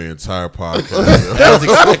 took over the entire podcast.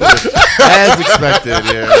 as expected.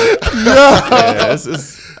 Yeah.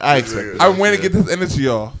 I expected. I went to get this energy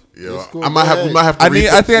off. Yeah, cool, we might have to.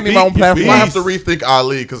 I think I need my own platform. We might have to rethink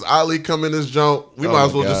Ali because Ali come in this joint. We might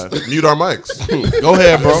as well just mute our mics. Go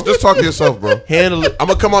ahead, bro. Just talk to yourself, bro. Handle it. I'm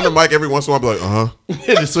gonna come on the mic every once in a while. Be like,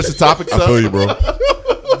 Just switch the topics I up. feel you, bro.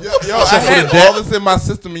 Yo, I had all this in my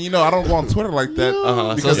system, and I don't go on Twitter like that.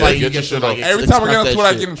 So Because it's like get you your get shit to off. every time I get on Twitter,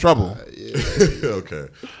 I get in trouble. Okay,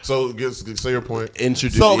 so say your point.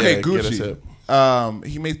 Introduce. So okay, yeah, get us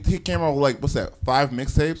Gucci. hip. He came out with like what's that? 5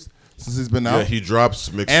 mixtapes since he's been out. Yeah, he drops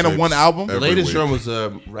mixtapes And one album? The every latest week. drum was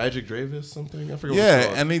Rajic Dravis something. I forget. Yeah, what it's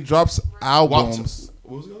called. and he drops albums.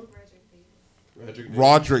 What was it called?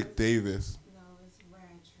 Roderick Davis.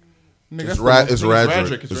 Nigga, It's that's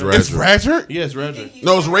Radrick. It's It's Radrick. Radrick? Yeah, it's Rajic.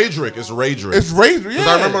 No, it's Radrick. It's Radrick. It's Radrick. Because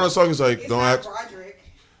Yeah. I remember on the song, he's like, "Don't act."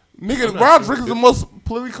 Nigga, Roderick is the most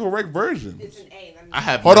politically correct version. It's an A. Let me I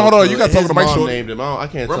have. Hold on, no hold on. clue. You gotta talk His to Mike mom Short. named him. I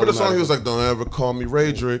can't. Remember the tell him song? He was how like, "Don't ever call me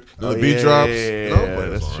Radrick." Then to- the beat yeah, drops. Yeah, No, yeah, play the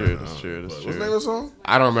that's song true. right That's now. true. That's What's true. the name of the song?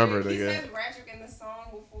 I don't remember it He again. said Radrick in the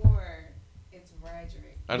song before. It's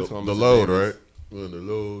Radrick. I just The remember load, Davis. right? When the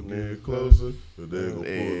load get closer, they gonna pull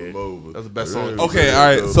them over. That's the best song. Okay, all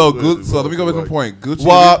right. So let me go back to the point. Gucci.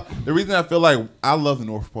 What? The reason I feel like I love the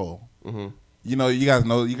North Pole. You guys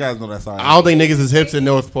know that song. I don't think niggas is hip to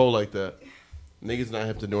North Pole like that. Niggas not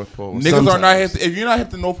hip to North Pole. Niggas are not hip. Sometimes. If you're not hip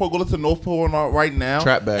to North Pole, go listen to North Pole right now.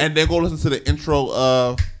 Trap back. And then go listen to the intro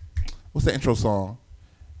of what's the intro song?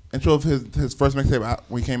 Intro of his first mixtape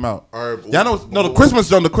when he came out. All right, Y'all know the Christmas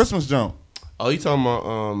jump. The Christmas jump. Oh, you talking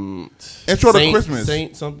about Intro to Saint, Christmas.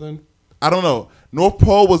 Saint something? I don't know. North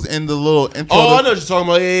Pole was in the little intro. Oh, I know what you're talking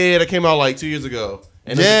about. Yeah, that came out like 2 years ago.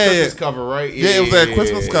 And it was a Christmas cover, right? Yeah, it was a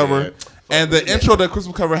Christmas cover. And the intro to the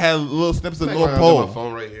Christmas cover had little snippets of North My Pole.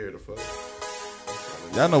 phone right here. The fuck.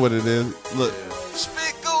 Y'all know what it is. Look.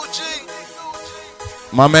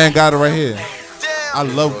 My man got it right here. I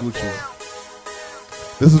love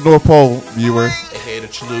Gucci. This is North Pole, viewers. Hey, the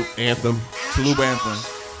Chalup anthem. Chalup anthem.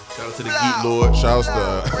 Shout out to the Geek Lord. Shouts to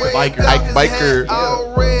Biker. Biker.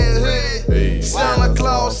 All red hoodie. Hey. Santa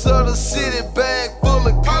Claus of the city, bag full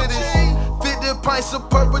of goodies. 50 pints of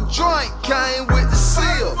purple joint came with the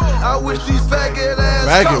seal. I wish these faggot ass.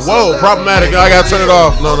 Faggot. Whoa, problematic. I gotta turn it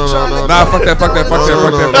off. No. Nah, fuck that.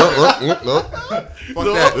 No. Fuck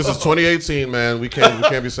that. This is 2018, man. We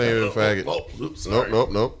can't be saying faggot.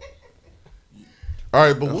 Nope. All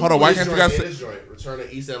right, but Hold on, why can't you guys say? Return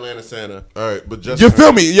to East Atlanta Santa. All right, but just You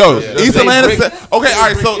feel me? Yo, Yeah. East They Atlanta. bring- Okay, all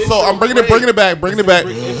right. So I'm bringing it back.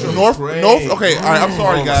 North. Okay, all right. I'm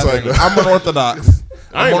sorry, guys. I'm unorthodox.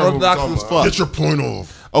 I I'm ain't know unorthodox what we're as talking fuck. get your point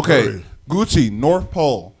off. Okay, Right. Gucci, North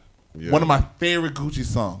Pole. Yeah. One of my favorite Gucci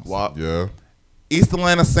songs. WAP. Yeah. East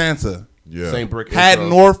Atlanta Santa Yeah. Same brick. had intro.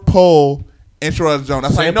 North Pole intro as Joan.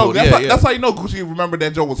 That's how you know. Sampled, That's, yeah, how, yeah. that's how you know Gucci remembered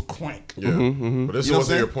that Joe was crank. Yeah. But this You know what I'm wasn't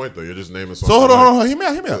saying? your point though. You're just naming songs. So hold on. Hear me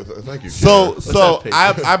out. Thank you. So Karen. so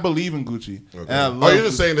have patience. I believe in Gucci. Okay. And I Oh, love you're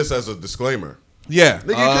just Gucci. saying this as a disclaimer. Yeah. Nigga,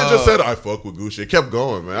 you could have just said I fuck with Gucci. It kept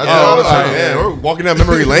going, man. I Oh, was like, all right. man, We're walking down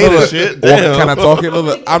memory lane and shit. Damn. Can I talk it?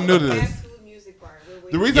 Look, I'm new to this. Fast food music bar.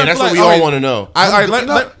 The reason Yeah, I that's feel what we like, all want to know.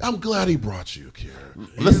 I'm glad he brought you, Karen.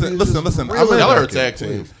 Listen. Y'all are a tag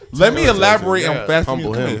team. Let me elaborate Yeah, on fast food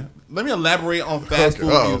humble music. him. Come here. Let me elaborate on fast food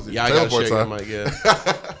Uh-oh. music. Yeah, I got to Teleport shake time. my mic, yeah.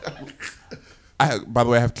 By the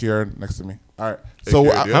way, I have Kieran next to me. All right. Hey, So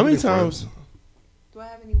Karen, I- do you How have many any times? Do I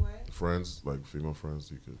have any what? Friends, like female friends,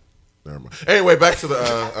 you could. Never mind. Anyway, back to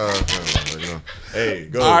the. Hey,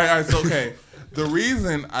 go. all right. So okay. The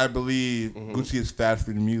reason I believe Gucci is fast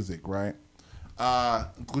food music, right?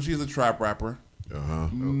 Gucci is a trap rapper.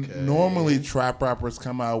 Normally, trap rappers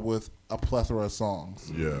come out with a plethora of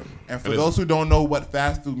songs. Yeah. And for those who don't know what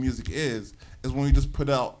fast food music is when you just put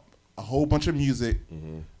out a whole bunch of music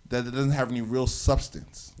that doesn't have any real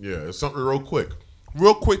substance. Yeah, it's something real quick.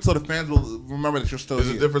 Real quick so the fans will remember that you're still There's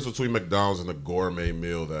here. a difference between McDonald's and a gourmet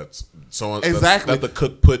meal that's someone Exactly. that the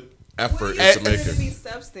cook put effort What into do you consider to making. be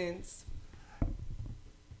substance?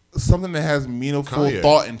 Something that has meaningful Kanye.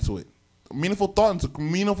 thought into it.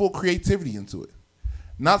 Meaningful creativity into it.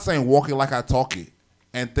 Not saying walk it like I talk it.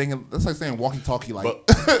 And thinking, that's like saying walkie talkie like.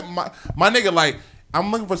 my nigga, like,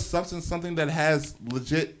 I'm looking for substance, something that has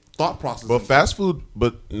legit thought process. But fast food,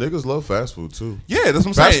 but niggas love fast food too. Yeah, that's what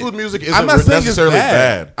I'm Fast saying. food music I'm isn't not saying necessarily it's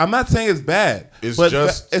bad. I'm not saying it's bad. It's but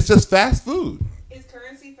just- it's just fast food. Is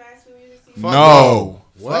currency fast food music? to you? No.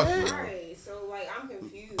 What? Alright, so like I'm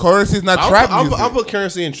confused. Currency is not trap music I'll put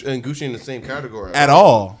Currency and Gucci in the same category at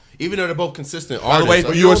all. Even though they're both consistent By the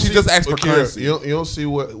artists. way, she just asked for Currency. You don't see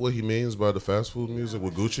what he means by the fast food music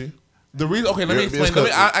with Gucci? The reason, okay, let me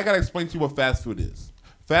explain. I gotta explain to you what fast food is.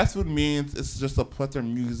 Fast food means it's just a plethora of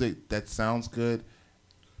music that sounds good.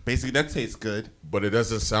 Basically, that tastes good, but it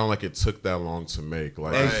doesn't sound like it took that long to make.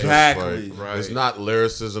 Like exactly, There's not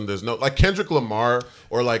lyricism. There's no like Kendrick Lamar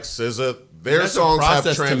or like SZA. Their songs have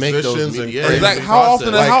transitions and exactly. How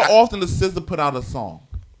often does SZA put out a song?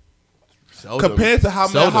 Seldom. Compared to how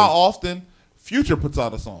often Future puts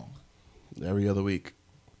out a song? Every other week.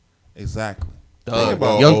 Exactly.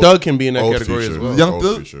 Young Thug can be in that category as well. Young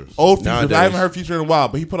Thug, old Future. I haven't heard Future in a while,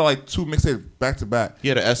 but he put out like 2 mixtapes back to back. He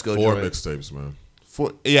had an Esco 4 mixtapes, man.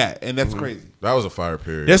 And that's crazy. That was a fire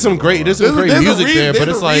period. There's some great music there, but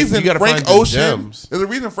it's like you gotta find the gems. There's a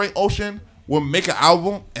reason Frank Ocean will make an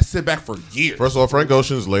album and sit back for years. First of all, Frank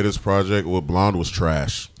Ocean's latest project with Blonde was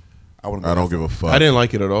trash. I don't give a fuck. I didn't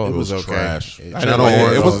like it at all. It was trash. It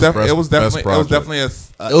was definitely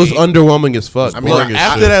it was underwhelming as fuck. I mean,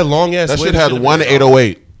 after that long ass, that shit had 1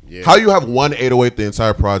 808. Yeah. How you have 1 808 the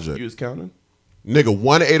entire project? You was counting? Nigga,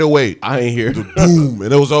 1 808. I ain't here. Boom,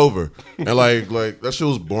 and it was over. And like that shit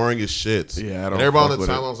was boring as shit. Yeah, I don't. And everybody on the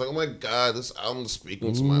time I was like, oh my god, this album is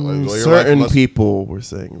speaking to my life. Certain people were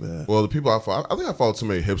saying that. Well, the people I follow, I think I followed too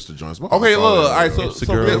many hipster joints. Okay, look, all right, so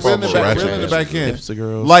we're in the back end. Hipster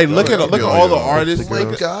girls. Like, look at all the artists. Oh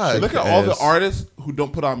my god, look at all the artists who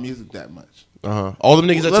don't put out music that much. All them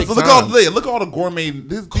niggas that take time. Look at all the gourmet.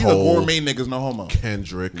 These are gourmet niggas, no homo.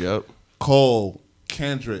 Kendrick. Yep. Cole.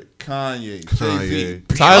 Kendrick, Kanye, Jay-Z,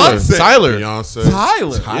 Tyler.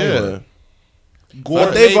 Yeah.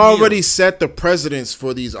 But they've already set the precedence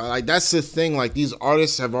for these. Like that's the thing. Like these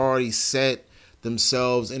artists have already set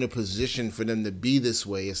themselves in a position for them to be this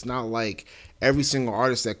way. It's not like every single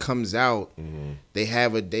artist that comes out, they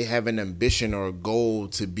have an ambition or a goal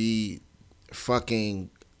to be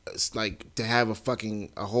fucking. Like to have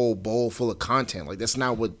a whole bowl full of content. Like that's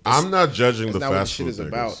not what I'm not judging the fast food is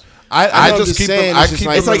about. I just keep them.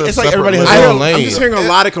 It's like everybody has their own lane. I'm just hearing a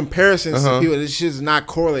lot of comparisons to people. This shit is not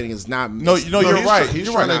correlating. It's not. No, you're right.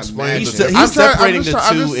 He's trying to explain. He's separating the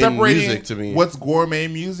two in music to me. What's gourmet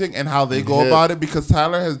music and how they go about it? Because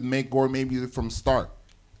Tyler has made gourmet music from start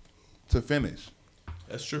to finish.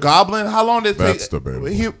 That's true. Goblin, how long did it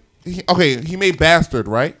take? He made Bastard,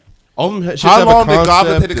 right? All of them how long did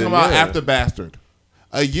Goblin take to come out after Bastard?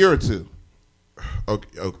 A year or two.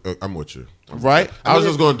 Okay, I'm with you. Right? I was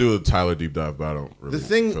just going to do a Tyler deep dive, but I don't really.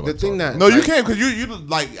 The thing that no, you can't because you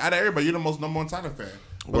like out of everybody, you're the most number one Tyler fan.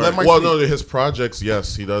 Right. Well, no, his projects,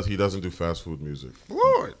 yes, he does. He doesn't do fast food music.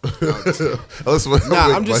 Lord,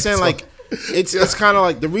 I'm just saying like it's kind of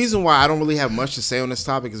like the reason why I don't really have much to say on this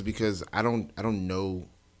topic is because I don't know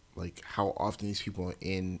like how often these people are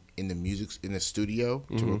in the studio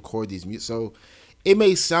to record these music. So it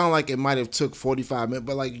may sound like it might have took 45 minutes,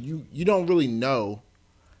 but like you don't really know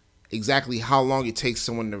exactly how long it takes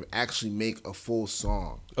someone to actually make a full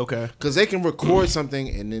song. Okay. Because they can record something,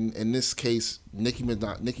 and in this case, Nicki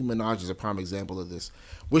Minaj is a prime example of this,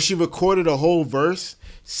 where she recorded a whole verse,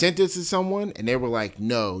 sent it to someone, and they were like,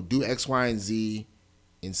 no, do X, Y, and Z,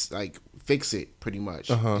 and like fix it pretty much.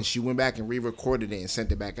 And she went back and re-recorded it and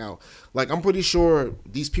sent it back out. Like, I'm pretty sure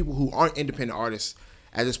these people who aren't independent artists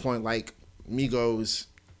at this point, like Migos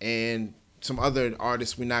and some other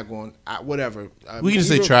artists, we're not going whatever. We can just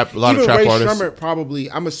say trap. A lot of trap Ray artists. Shrummer probably.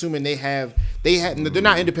 I'm assuming they had. They're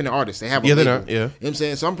not independent artists. They have a they're label. not. Yeah, you know what I'm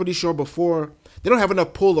saying. So I'm pretty sure before they don't have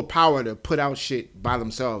enough pull of power to put out shit by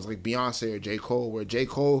themselves, like Beyonce or J. Cole, where J.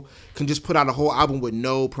 Cole can just put out a whole album with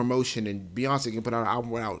no promotion, and Beyonce can put out an album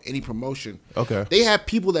without any promotion. Okay. They have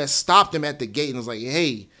people that stopped them at the gate and was like,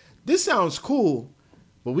 "Hey, this sounds cool."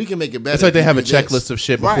 But we can make it better. It's like they have a checklist of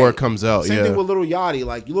shit before it comes out. Same thing with Lil Yachty.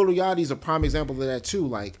 Like Lil Yachty's a prime example of that too.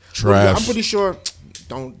 Like trash. I'm pretty sure.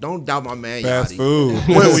 Don't doubt my man. Fast Yachty. food.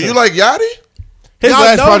 Wait, were you like Yachty? His Y'all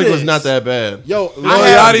last know project this. was not that bad. Yo, Lil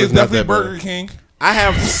Yachty is definitely Burger King. I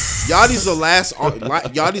have Yachty's the last.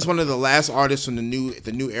 Yachty's one of the last artists from the new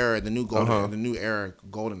era, the new golden era.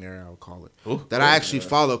 I would call it that I actually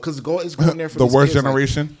follow because it's golden era for the worst kids,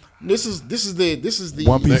 generation. Like, this is the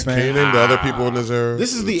One Piece fan. Kanan, the other people in this era.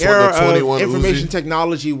 This is the era of information Uzi.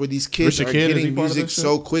 technology where these kids Richard are Kidd, getting music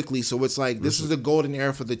so quickly. So it's like this is the golden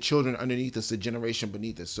era for the children underneath us, the generation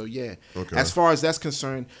beneath us. So yeah, as far as that's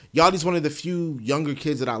concerned, Yachty's one of the few younger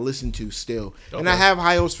kids that I listen to still, and I have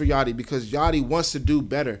high hopes for Yachty because Yachty wants to do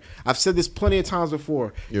better. I've said this plenty of times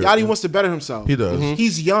before. Yeah. Yachty wants to better himself. He does.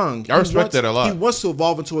 He's young. I respect that a lot. He wants to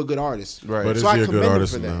evolve into a good artist. Right. But So is I he a commend good him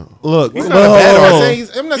artist for that. now? Look, He's not a bad I'm not artist.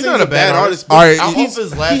 saying I'm not saying he's a bad artist. All right, I hope he's-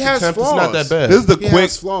 his last he has attempt is not that flaws. bad. This is the He quick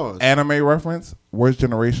has flaws. anime reference. Worst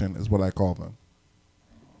generation is what I call them.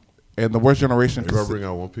 And the worst generation. You gonna bring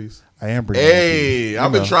out One Piece? I am bringing. One Hey, Piece,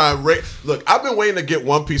 I've been you know. trying. Look, I've been waiting to get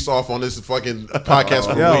One Piece off on this fucking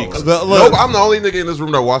podcast for Yo, weeks. look. I'm the only nigga in this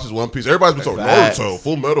room that watches One Piece. Everybody's been talking Facts. Naruto,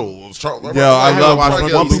 Full Metal, Charles. Yo, I love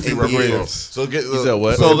One Piece in is years. great. So get You said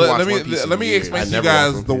what? So I've let watched me One Piece let me in years. explain I to you never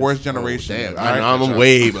guys watched the One worst generation. damn. all I right? know, I'm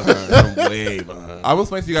way behind. I'm way behind. I will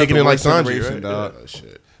explain to you guys Kicking the in like worst Sanji, generation, right? dog. Oh,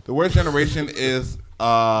 shit. The worst generation is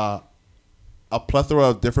a plethora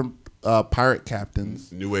of different pirate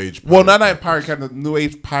captains. New Age. Well, not pirate captains, new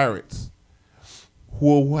age pirates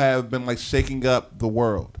who have been like shaking up the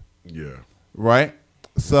world, Yeah. right?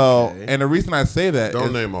 So, Okay. and the reason I say that Don't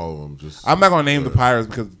is name all of them. Just I'm not gonna name the pirates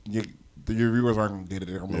because your viewers aren't gonna get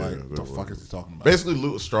it. I'm Yeah, like, they the will. fuck is he talking about?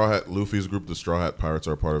 basically Straw Hat Luffy's group, the Straw Hat Pirates,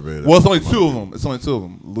 are part of it. Well, it's only two of them. It's only two of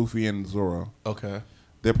them, Luffy and Zoro. Okay.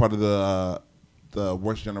 They're part of the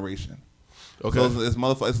worst generation. Okay. So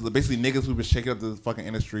it's basically niggas who've been shaking up the fucking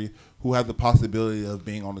industry who have the possibility of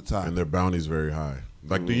being on the top. And their bounty's very high.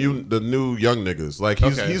 Like the new young niggas. Like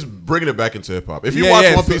he's bringing it back into hip hop. If you Yeah, watch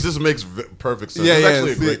yeah, One so- Piece, this makes perfect sense. Yeah, It's yeah,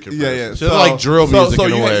 actually a see, great comparison. So it's like drill music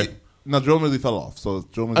in a you way. No, drill music fell off. So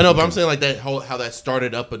drill music. I know, but fell I'm off. saying like that whole how that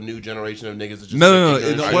started up a new generation of niggas. That just No.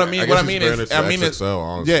 ignorant. What I mean, I what I guess mean he's is, branded I mean to it's XXL,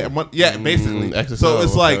 honestly. yeah, basically. XXL, So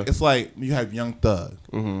it's okay. like you have Young Thug,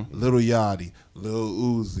 Lil Yachty, Lil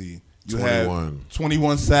Uzi. You 21. have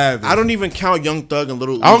 21 Savage. I don't even count Young Thug and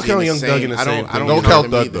Little Uzi. I don't count in Young the Thug same. in the I same don't. I thing. don't Don't count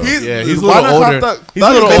them Thug, either. though. Yeah, he's a why little not older. Thug? He's a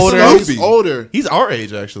Thug little is older. Snoopy. He's older. He's our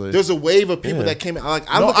age actually. There's a wave of people Yeah. that came out. Like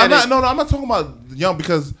I No, look I'm at not. it. No, I'm not talking about young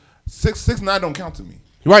because 6ix9ine don't count to me.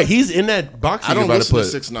 Right, he's in that box. I you're don't about listen to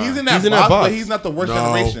put. 6ix9ine. He's in that He's in that box, box. but he's not the worst No.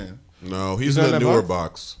 generation. No, he's He's in in the that newer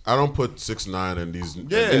box? box. I don't put 6ix9ine and these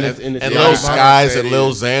Yeah. In the and same Lil box. Skies and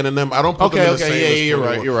Lil Xan and them. I don't put Okay, them in the okay, same yeah, as you're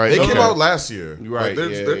 21. right, you're right. They Okay. came out last year. Right, Like,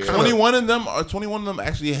 yeah, they're yeah. kinda- 21 of them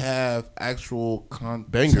actually have actual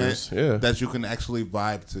content Bangers, yeah. that you can actually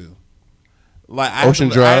vibe to. Like Ocean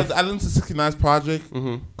Drive. I listened to 69's project,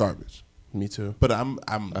 garbage. Me too. But I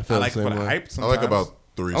feel like the for same the way. hype. I Sometimes. like about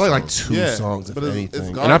 3 I like songs. 2 Yeah, songs if but it's anything,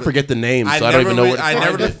 and I garbage. forget the names, so I don't never even know where to I find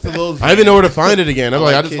never it. listened to Lil I don't even know where to find it again. I'm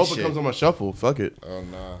like, I like just kid hope it shit. comes on my shuffle. Fuck it. Oh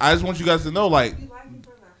no. I just want you guys to know, like, You like it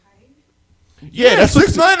for the hype? Yeah, that's what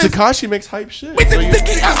 6ix9ine is- Takashi makes hype shit. I'm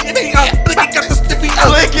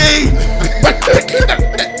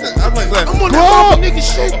like, I'm on that mama nigga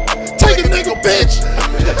shit. Take a nigga, bitch.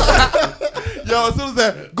 yo, as soon as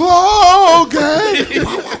that, go, okay.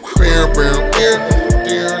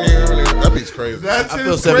 That beat's crazy. That I shit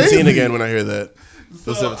feel is 17 crazy. again when I hear that.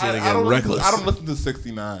 Feel So 17 I again. don't Reckless. Listen, I don't listen to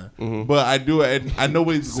 69, but I do. I know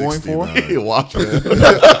what he's going for. 69. Watch it.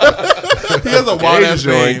 He has a wild ass he's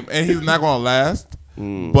enjoying. name, and he's not gonna last.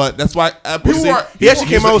 But that's why people are. He actually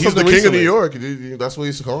came out with He's the something king of recently. New York. That's what he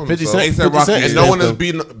used to call him. 50 so. Cent. A$AP 50 Rocky Cent is And no one has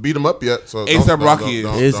them. beat him up yet. So A$AP Rocky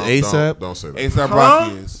is A$AP? Don't say that. A$AP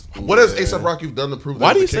Rocky is. What has A$AP Rocky done to prove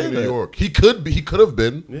Why that do he's you the king say of New that? York? He could have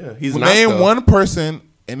been. Yeah, he's Well, not. name though. one person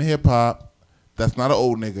in hip hop that's not an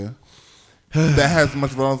old nigga that has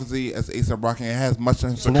much relevancy as A$AP Rocky and has much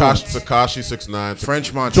influence. Takashi 6ix9ine.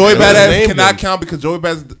 French Montana. Joey Never Badass named cannot him. count because Joey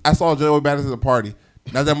Badass. I saw Joey Badass at a party.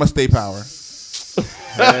 Not that much state power.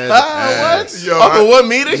 What? Yo, Off of what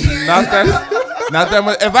meeting? Not that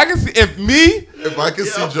much. If I can see, If I can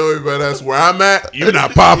see Joey Badass where I'm at, you're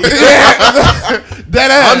not popping. that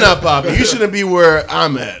ass. I'm not popping. You shouldn't be where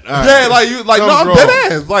I'm at. All right. Yeah, like you, like no, I'm Something's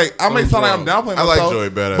dead ass. Like I may sound like I'm downplaying I like myself. Joey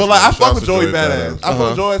Badass, but like man. I fuck Shouts with to Joey Joey Badass. Badass. I fuck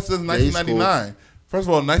with Joey since 1999. First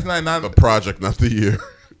of all, 1999. The project, not the year.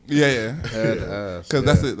 Yeah. Badass. Because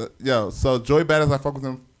that's it. Yo, so Joey Badass, I fuck with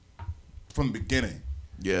him from the beginning.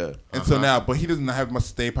 Yeah. Until now, but he doesn't have much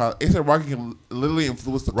stay power. A$AP Rocky can literally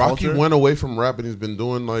influence the Rocky culture. went away from rap and he's been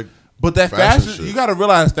doing like. But that fashion fashion, shit. you got to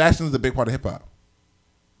realize fashion is a big part of hip hop.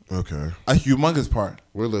 Okay. A humongous part.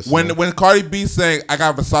 We're listening. When Cardi B saying, I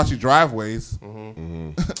got Versace driveways.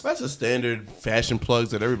 That's a standard fashion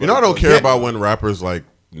plugs that everybody. You know, I don't plugs. care about when rappers like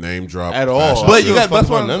name drop At all. fashion But shit. you got fuck that's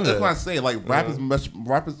about what, none of that's that. what I say. Like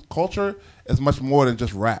rapper's culture is much more than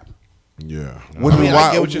just rap. Yeah. Which I mean, is I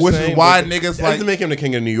why, get what you're which saying, is why but niggas that like doesn't make him the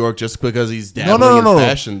king of New York just because he's no dabbling no in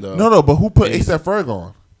fashion though. no. But who put Yeah, he's- A$AP Ferg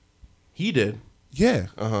on? He did. Yeah,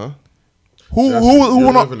 Uh huh. Who You're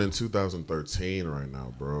went on? living in 2013 right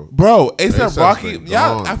now, bro. Bro, ASAP A$AP's Rocky. been Yeah,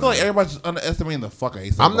 gone, I feel like man. everybody's just underestimating the fucking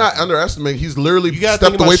ASAP. I'm not Rocky. underestimating. He's literally gotta stepped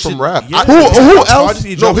think about away shit- from rap. yeah. Who else? Project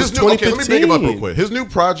he No, dropped his was new. Okay, let me make him up real 2015. quick. His new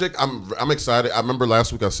project, I'm excited. I remember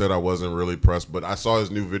last week I said I wasn't really pressed, but I saw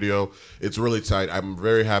his new video. It's really tight. I'm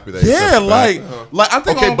very happy that. Yeah, he's back. like I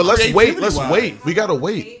think. Okay, on but let's wait. creativity Let's wise- wait. We gotta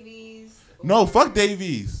wait. Davies. No, fuck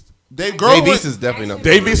Davies. Davies is definitely not.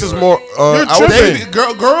 Davies is more. You're I would tripping. say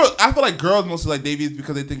Girl. I feel like girls mostly like Davies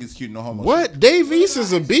because they think it's cute. No homo. What? Dave East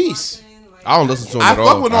is a beast. I don't listen to him I at fuck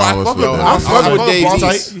all. with no. I I don't fuck listen with. to I that. fuck with Dave Bronson.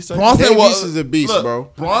 East. He's tight. Bronson Dave was East is a beast, look, bro.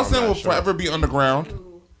 Bronson I'm will not sure. forever be underground.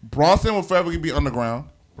 Bronson will forever be underground.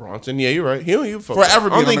 Bronson, yeah, you're right. He don't even fuck. Forever I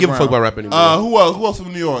be don't think he give a fuck about underground. rap anymore. Who else? Who else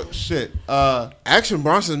from New York? Shit. Action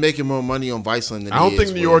Bronson's making more money on Viceland than I don't he think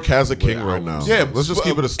is New with- York has a king with right now. albums. Yeah, let's just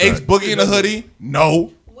keep it a Ace stack. Boogie in a hoodie.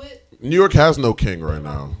 No. What? New York has no king right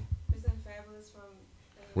now. Isn't Fabulous from?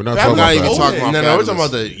 We're not Fabulous talking Not about even that. talking about No, we're talking Fabulous.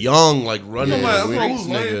 about the young, like running. Yeah, weird that's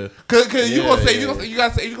what nigga. Cause you Yeah, gonna say yeah. you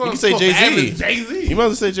gotta say you gonna You can say put Jay-Z. Fabulous Jay-Z. You might as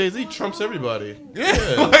well say Jay-Z trumps everybody.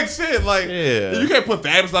 Yeah, like shit, like Yeah. you can't put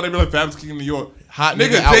Fabulous out there and be like Fabulous King in New York. Hot Nigga,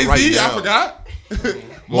 nigga out Jay-Z, right I now. forgot.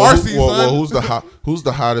 Well, Marcy, well, son. who's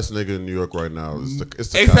the hottest nigga in New York right now?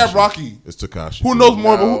 It's A$AP Tekashi. Rocky. It's Tekashi. Who knows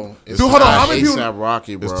more? No, Dude, hold on. How many people? A$AP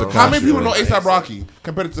Rocky, bro. It's Tekashi. How many people bro. know A$AP Rocky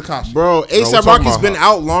compared to Tekashi? Bro, we're A$AP talking Rocky's about been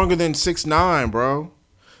how- out longer than 6ix9ine, bro.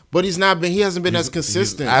 But he hasn't been as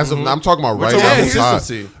consistent. As of, I'm talking about right talking now. about He's hot.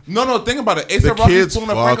 consistency. No. Think about it. The A$AP Rocky's kids pulling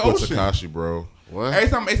up Frank fuck with Ocean. Tekashi, bro. What? Every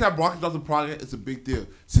time A$AP Rocky does a project, it's a big deal.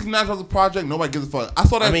 6ix9ine does a project, nobody gives a fuck. I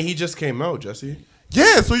saw that. I mean, he just came out, Jesse.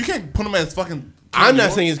 yeah. So you can't put him as fucking. I'm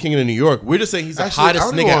not saying he's king of New York. We're just saying he's the Actually, I hottest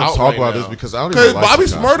don't nigga even want out to talk right about now. this because I don't Because even like Bobby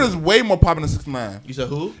Tekashi. Smurda is way more popular than 6ix9ine. You said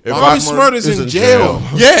who? If Bobby Smurda Smurda's in jail.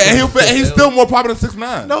 Yeah, and he's still more popular than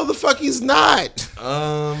 6ix9ine. No, the fuck he's not.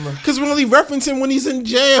 Because we only reference him when he's in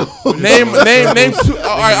jail. Name two.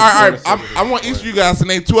 All right. I want each of you guys to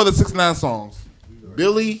name two other 6ix9ine songs.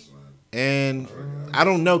 Billy and I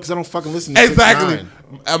don't know because I don't fucking listen to Exactly.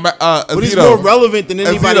 6ix9ine. But he's more relevant than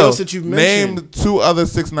anybody else that you've mentioned. Name two other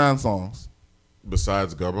 6ix9ine songs.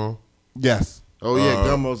 Besides Gummo, Yes. Oh yeah,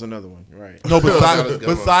 Gummo's another one. Right. No,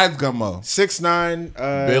 besides Gummo. 6ix9ine,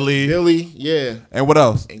 Billy. yeah. And what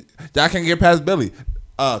else? I can't get past Billy.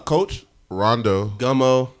 Coach? Rondo.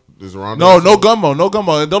 Gummo. Is Rondo? No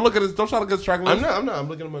Gummo. Don't look at this. Don't try to get this track list. I'm not. I'm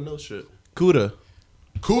looking at my notes shit. Kuda.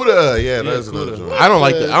 Kuda. Yeah, that's another joint. I don't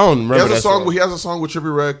like that. I don't remember He has a that song. He has a song with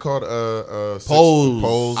Trippie Redd called Pose.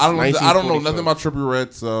 Pose. I don't know 1945. nothing about Trippie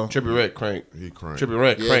Redd, so. Trippie Redd crank. He crank. Trippie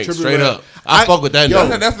Redd Yeah, crank. Trippie Straight Redd. up. I fuck with that. Yo,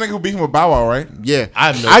 nigga. That's the nigga who beefing with Bow Wow, right? Yeah. I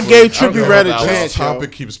have no I clue. gave I don't Trippie know Redd a about This chance, yo.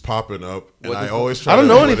 topic keeps popping up, and I always try. I don't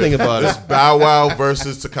to know end with anything about This it. Bow Wow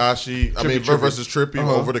versus Tekashi. I mean, Trippie. versus Trippie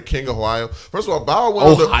over the King of Ohio. First of all, Bow Wow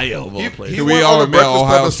went on Ohio, of all He places. Can we went all on the admit Breakfast Club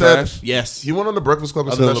Ohio's and said trash? Yes. he went on the Breakfast Club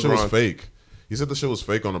and Other said that than shit was LeBron. fake. He said the shit was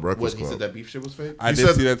fake on the What, Breakfast he Club. said that beef shit was fake? I He did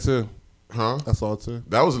said- see that too. Huh? I saw it too.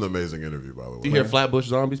 That was an amazing interview, by the way. Do you hear Flatbush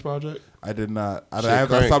Zombies Project? I did not. I Shit I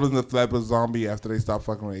crank. stopped listening to Flatbush Zombie after they stopped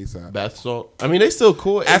fucking with ASAP. Bath Salt. I mean, they still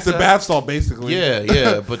cool. After A$AP. Bath Salt, basically.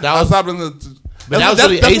 Yeah. But that I was stopped listening to. But that was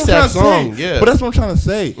really what I'm trying A$AP's to song, say. yeah. But that's what I'm trying to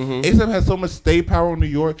say. ASAP has so much stay power in New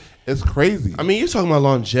York. It's crazy. I mean, you're talking about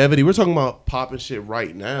longevity. We're talking about popping shit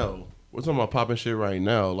right now. We're talking about popping shit right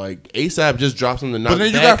now. Like ASAP just dropped something. but then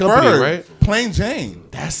you Bad got Company, Ferg, right? Plain Jane.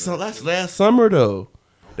 That's last summer though.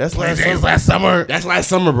 That's Plain last Jane's summer. last summer. That's last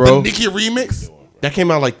summer, The bro. Nicki remix. That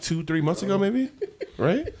came out like 2-3 months ago, maybe.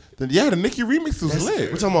 Right? Yeah, the Nicki remix was We're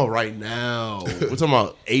lit. talking about right now. We're talking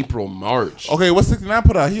about April, March. Okay, what 69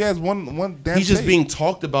 put out? He has one damn. He's just tape. being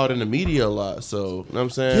talked about in the media a lot. So, you know what I'm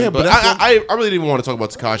saying? Yeah, but but that's I really didn't want to talk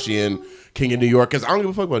about Tekashi and King of New York because I don't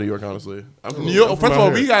give a fuck about New York, honestly. I'm from, New York. I'm from First of out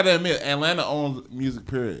all, here. we gotta admit, Atlanta owns music.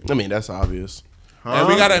 Period. I mean, that's obvious. And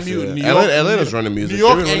we gotta admit, New York. Atlanta's running music. New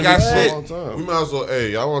York They've been ain't running got music shit. for a long time. We might as well.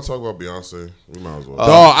 Hey, y'all want to talk about Beyonce? We might as well.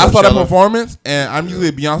 Dog, I saw that Coachella. performance, and I'm usually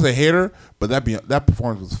a Beyonce hater, but that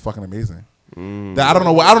performance was fucking amazing. That, I don't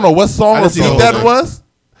know what song I or didn't see beat the that whole was,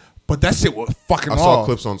 but that shit was fucking I saw off.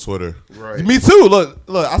 clips on Twitter. Right. Me too. Look,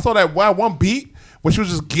 I saw that one beat when she was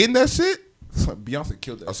just getting that shit. Beyonce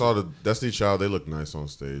killed that. I saw the Destiny Child. They look nice on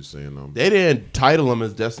stage, saying They didn't title him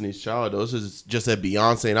as Destiny's Child. Those was just said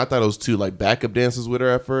Beyonce, and I thought it was two like backup dancers with her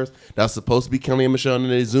at first. That was supposed to be Kelly and Michelle, and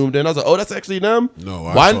then they zoomed in. I was like, oh, that's actually them. No,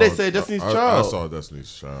 why didn't they say Destiny's I Child? saw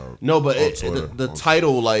Destiny's Child. No, but on Twitter. the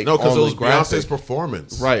title like No, because on it was the graphic- Beyonce's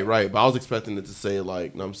performance. Right. But I was expecting it to say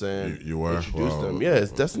like, you know what I'm saying? You were? Introduce Wow. them. Yeah,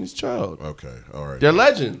 it's Destiny's Child. Okay. All right. They're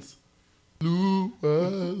legends.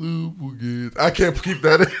 I can't keep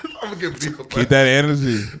that in. I'm gonna get beat up. Keep that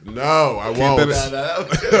energy. No, I won't.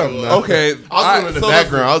 Okay, I was doing it in the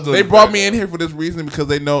background. I was doing they it in the brought me in here for this reason because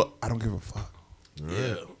they know I don't give a fuck.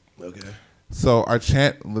 Yeah. Okay. So our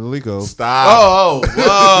chant literally goes. Stop.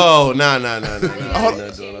 Whoa. Nah.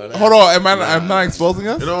 Hold on, am I not exposing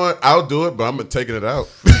us? You know what? I'll do it, but I'm taking it out.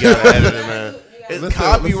 You gotta edit it, man. It's Listen,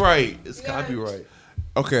 copyright. It's copyright.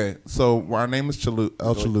 Okay, so our name is Chalup,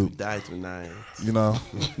 El Chalup. Die tonight. You know,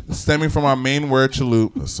 stemming from our main word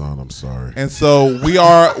Chalup. Hassan, I'm sorry. And so we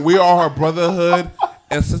are our brotherhood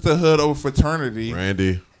and sisterhood over fraternity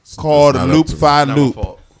Randy. called it's not Loop up to me. Fi Not my Loop.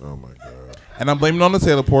 fault. Oh my god. And I'm blaming it on the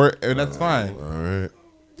Taylor Port, and that's fine. All right.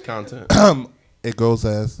 It's content. It goes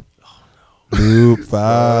as Loop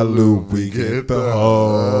Fi Loop, we get the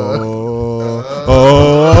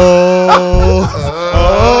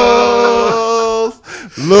hoes.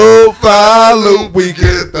 Loop Fi Loop, we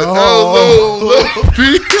get the hoes.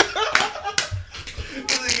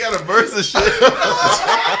 You got a verse of shit.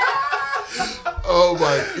 Oh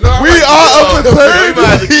my.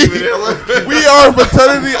 We are a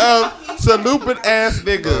fraternity of salupin ass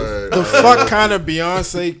niggas. The fuck kind of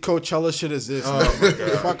Beyonce Coachella shit is this? What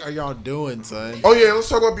the fuck are y'all doing, son? Oh yeah, let's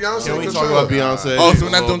talk about Beyonce. Can we talk about Beyonce? Oh, so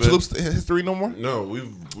we're not doing Chalup history no more? No,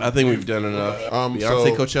 I think we've done enough. Beyonce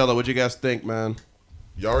so- Coachella. What you guys think, man?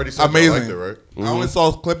 You already said Amazing. you liked it, right? I only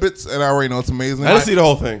saw clippets, and I already know it's amazing. I didn't see the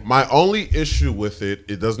whole thing. My only issue with it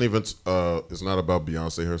doesn't even. It's not about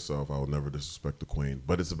Beyonce herself. I would never disrespect the queen,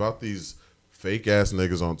 but it's about these fake ass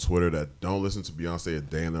niggas on Twitter that don't listen to Beyonce a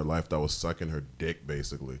day in their life that was sucking her dick,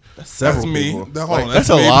 basically. That's me. people. Hold on, That's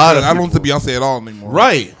a me lot because of I don't listen to Beyonce at all anymore.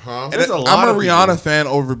 Right. Huh? There's a lot I'm a of Rihanna people. fan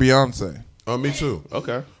over Beyonce. Me too.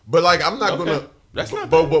 Okay. But like, I'm not Okay. gonna. That's not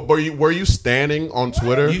But were you standing on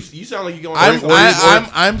Twitter? You sound like you're going.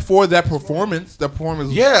 I'm for that performance. That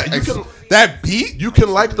performance. Yeah, you can- that beat. You can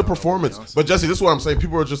like the performance, but Jesse, this is what I'm saying.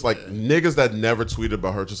 People are just like niggas that never tweeted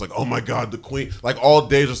about her, just like, oh my god, the queen, like all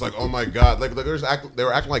day, just like, oh my god, like they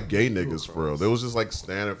were acting like gay niggas for real. They was just like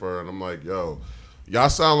standing for her, and I'm like, yo, y'all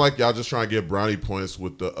sound like y'all just trying to get brownie points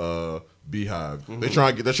with the beehive. They're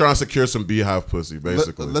trying to secure some beehive pussy,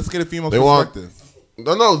 basically. Let's get a female They want- perspective.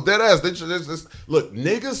 No, dead ass. They just look,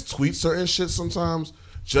 niggas tweet certain shit sometimes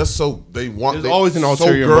just so they want. There's always an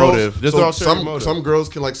ulterior motive. There's an ulterior motive. Some girls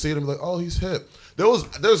can like see it and be like, oh, he's hip.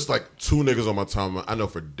 There's like two niggas on my timeline I know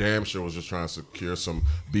for damn sure was just trying to secure some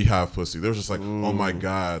beehive pussy. They was just like, oh my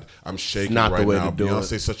god, I'm shaking not the right way now. to do it.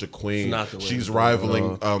 Beyonce's such a queen. It's not the way She's to do it.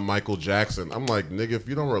 rivaling Michael Jackson. I'm like, nigga, if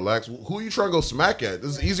you don't relax, who are you trying to go smack at?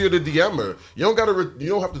 This is easier to DM her. You don't you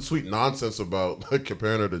don't have to tweet nonsense about like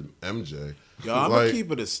comparing her to MJ. Yo, I'm Like- gonna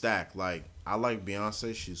keep it a stack. Like, I like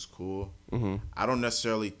Beyonce. She's cool. I don't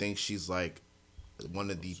necessarily think she's like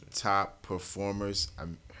one of the top performers.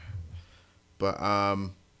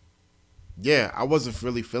 Yeah, I wasn't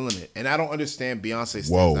really feeling it, and I don't understand Beyonce's.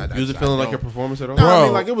 Whoa. You wasn't feeling like your performance at all? No, I mean,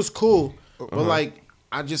 Bro. like it was cool, but like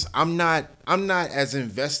I'm not as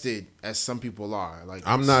invested as some people are. Like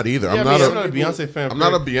I'm not either. Yeah, I'm I'm not not a Beyonce fan. I'm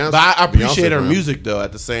not a Beyonce. But I appreciate Beyonce her fan. music though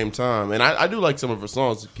at the same time, and I do like some of her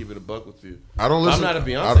songs. To keep it a buck with you, I don't listen. I'm not a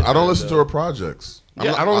Beyonce I don't fan, listen to though. her projects.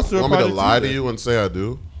 Yeah, I don't listen to her want me to projects lie to either. you and say I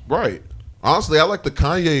do? right? Honestly, I like the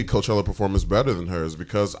Kanye Coachella performance better than hers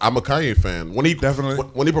because I'm a Kanye fan. When he Definitely.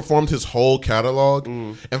 when he performed his whole catalog,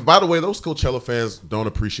 and by the way, those Coachella fans don't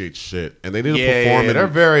appreciate shit, and they need to perform. Yeah, it. they're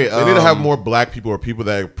very. They need to have more black people or people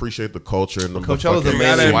that appreciate the culture and the Coachella's fucking- You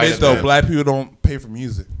gotta Mainly white admit though, event. black people don't pay for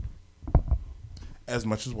music as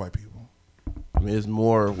much as white people. I mean, there's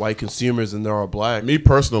more white consumers than there are black. Me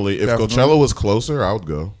personally, if Definitely. Coachella was closer, I would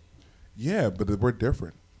go. Yeah, but we're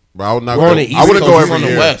different. But I would not We're go. on the East I wouldn't Coast, go we're every on the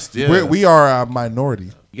year. West. Yeah. We are a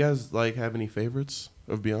minority. You guys like have any favorites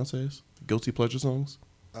of Beyonce's guilty pleasure songs?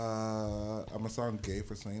 I'm gonna sound gay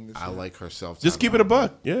for saying this. I shit. like herself. Just keep it a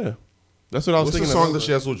buck. Yeah, that's what I was What's the thinking. song that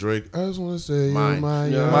she has with Drake? I just want to say Mine. my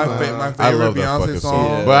Yeah. my I favorite love that Beyonce fucking song.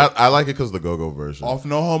 Yeah. But I like it because the go-go version. Off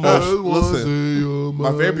No Homo. Listen,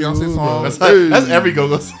 my favorite Beyonce song. That's every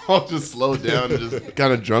go-go song. Just slow down and just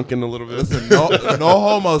kind of drunken a little bit. Listen, no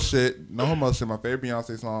homo shit. No homo shit. My favorite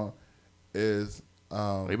Beyonce song is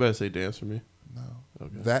You better say "Dance for Me."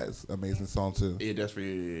 that's an amazing song too. Yeah, that's for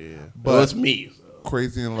you. Yeah. But- Well, it's me. So.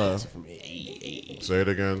 Crazy in Love. Say it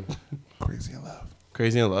again. Crazy in Love.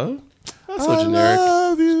 Crazy in Love. That's so generic.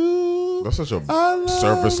 Love you. That's such a I love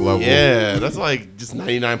surface level. Yeah, that's like just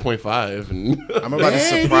 99.5. And I'm about to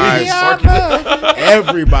Baby, surprise I love-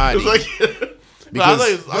 everybody.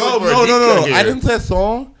 because No. I didn't say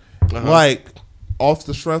song. Uh-huh. Like off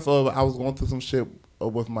the strength of I was going through some shit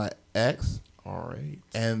with my ex, All right.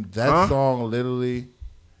 and that song literally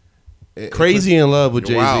Crazy in Love with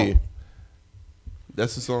Jay-Z. Wow.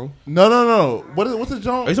 That's the song. No. What's the Are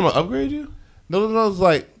song? you talking about Upgrade You? No. It's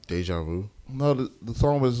like Deja Vu. no. The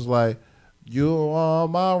song was just like you are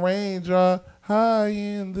my raindrop high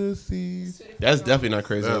in the seas. That's definitely not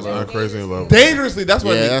Crazy in That's Love. not Crazy in Love. Dangerously, that's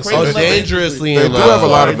what Yeah, I mean. that's Crazy Oh, in Love, Dangerously They in do Love. have a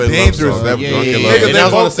lot of in love Dangerous. songs. They have Yeah, Drunk in yeah, Love. yeah. Niggas, And that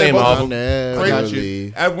was on the same both- album. Crazy.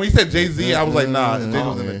 Crazy. And when you said Jay-Z, I was like, nah.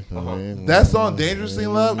 Dangerously in Love. That song, Dangerously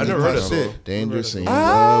in Love. I never is heard my that shit. song. Dangerous in I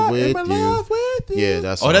love am with in you. love with you. Yeah,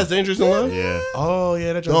 that's. Oh, that's Dangerous in Love? Yeah. Oh,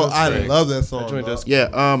 yeah, that joint Oh, does I crank. love that song. That joint dog. does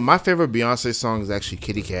Yeah. My favorite Beyonce song is actually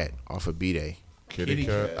Kitty Cat off of B-Day. Kitty Kitty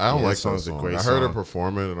Cat. Cat. I don't Yeah, like that song's that a song. great I heard her song.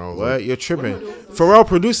 perform it, and I was What? like, You're tripping. Pharrell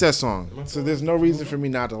produced that song, so there's no reason for me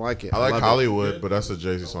not to like it. I like love Hollywood, but that's a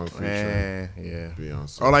Jay-Z song it. featuring Yeah.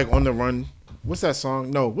 Beyonce. Or like On the Run. What's that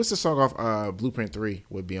song? No, what's the song off Blueprint 3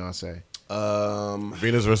 with Beyonce?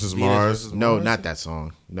 Venus versus Mars. versus- No, not that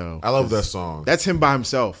song. No. I love that song. That's him by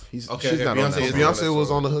himself. She's Okay, not Beyonce on that is song. Beyonce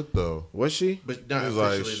was on the hook though. Was she? But He not was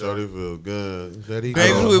like, officially, "Shorty feel good."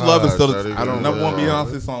 Dangerously in Love is still the I don't number one know.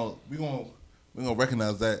 Beyonce song. We gonna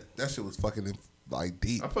recognize that. That shit was fucking like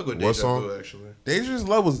deep. I fuck with What Deja song? Vu, actually. Dangerous in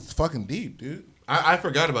Love was fucking deep, dude. I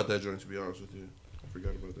forgot about that joint, to be honest with you. I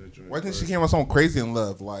forgot about that joint. Why think she came out song Crazy in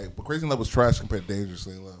Love? Like, but Crazy in Love was trash compared to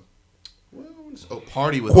Dangerously in Love. Oh,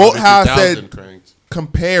 Party with Quote Andre how I 3000 said- cranked.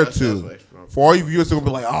 Compared That's to, like- for all you viewers, they're gonna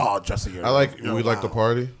be like, "Oh, Jesse, you're I like. you're We like the wild."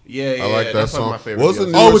 party. Yeah, I like that that's one song. of my favorite. What was the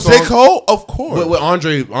Beyonce. new- Oh, with song- J. Cole, of course. With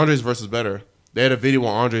Andre's verse is better. They had a video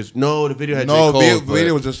on Andre's. No, the video had no, J. Cole. the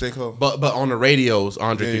video was just J. Cole. but on the radios,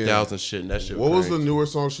 Andre Yeah, yeah. 3000 shit, and that shit. What was the cranked. newer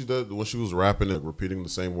song she did when she was rapping and repeating the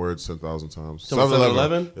same words 10,000 times?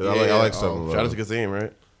 7-Eleven? Yeah, I like 7-Eleven. Shout out to Kazim,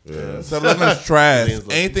 right? Yeah. 7-Eleven's trash. Kazim's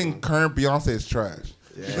like- Anything current Beyonce is trash.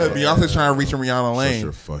 Because Beyonce's trying to reach in Rihanna lane,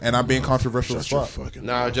 your fucking and I'm being mouth. controversial as Shut your fuck. fucking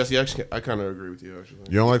Nah, mouth. Jesse, actually, I kind of agree with you. Actually,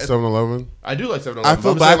 You don't like 7-Eleven? I do like 7-Eleven. I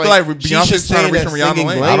feel, I'm but I saying, feel like she Beyonce's should trying to stay reach in in that Rihanna singing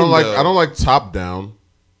lane. lane, I don't like. though. I don't like Top Down.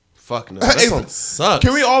 Fuck no. That Hey, song sucks.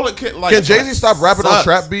 Can we all like? Can Jay-Z stop rapping on Sucks.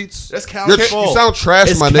 trap beats? That's Khaled's fault. You sound trash,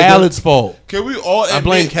 It's my nigga. Khaled's fault. Can we all? I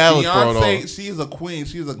blame admit Khaled for it all. Beyonce, she is a queen.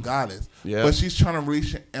 She is a goddess. Yeah. But she's trying to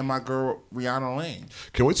reach in my girl Rihanna lane.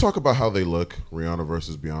 Can we talk about how they look? Rihanna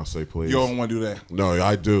versus Beyonce, please. You don't want to do that. No,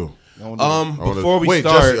 I do. You don't wanna do that. I wanna- Before we Wait,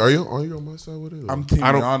 start, Jesse, are you on my side with it? I'm Team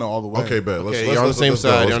I don't- Rihanna all the way. Okay, bet. okay, Let's you're on the same let's go,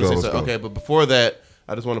 side. let's You're on the go, same let's side. go. Okay, but before that,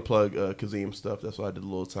 I just want to plug Kazim stuff. That's why I did a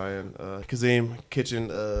little tie-in. Kazim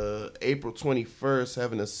Kitchen, April 21st,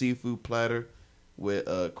 having a seafood platter with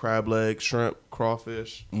crab legs, shrimp,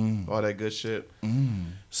 crawfish, all that good shit.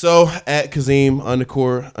 So at Kazim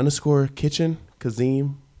 _ kitchen,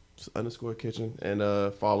 Kazim _ kitchen,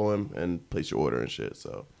 and follow him and place your order and shit.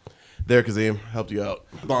 So there, Kazim, helped you out.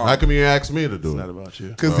 How come you asked me to do It's not it? about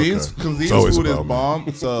you. Kazim's Okay. It's always food is about me.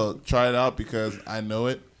 bomb, so try it out because I know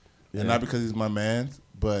it, and not because he's my man,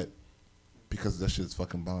 but because that shit's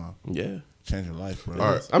fucking bomb. Yeah. Change your life, bro.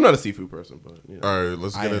 All right. I'm not a seafood person, but you know. All right,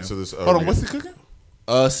 let's I get am. into this. Hold on, what's he cooking?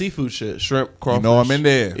 Seafood shit, shrimp, crawfish. You know I'm in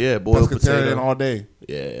there. Yeah, boiled Pescatarian potato. all day.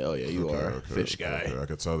 Yeah, oh yeah, you are fish guy. Okay, I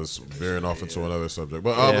can tell this veering off into another subject,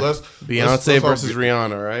 but Yeah. let's Beyonce talk versus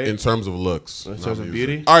Rihanna, right? in terms of looks, In not terms of music.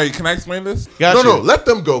 beauty. All right, can I explain this? Got No, you. let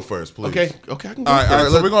them go first, please. Okay, I can go All right, first. all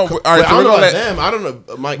right. So we're gonna. All Wait, right, I so don't we're know gonna about let. them. I don't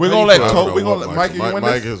know. Mike, We're how gonna you let feel? I don't Coke- know we gonna what let- Mike, you win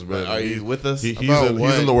Mike this? has been. Are you with us? He's About in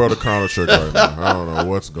what? the world of counter trick right now. I don't know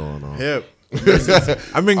what's going on. Hip.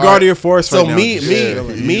 I'm in Guardian Force So right now. me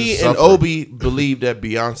he's and suffering. Obi believe that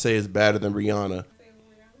Beyonce is better than Rihanna.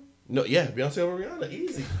 No, yeah, Beyonce over Rihanna,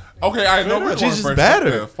 easy. Okay, I know we're She's going just first.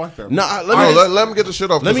 better. Fuck that. No, All let right, me let me get the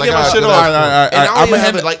shit off. let me 'cause get I my got- shit I off. got- all right. And I don't I'ma even have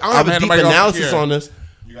hand it. it- Like I don't I'ma have a hand deep the mic off analysis here. on this.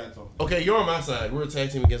 You gotta talk. Okay, you're on my side. We're a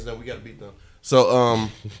tag team against them. We got to beat them. So,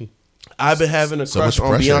 I've been having a So crush much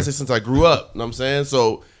on pressure. Beyonce since I grew up. You know what I'm saying?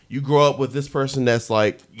 So you grow up with this person that's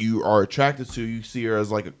like you are attracted to. You see her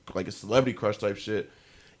as like a celebrity crush type shit.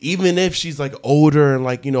 Even if she's like older and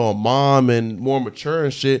like, you know, a mom and more mature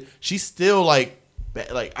and shit, she's still like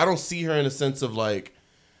I don't see her in the sense of like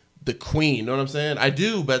the queen. You know what I'm saying? I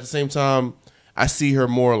do, but at the same time, I see her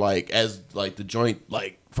more like as like the joint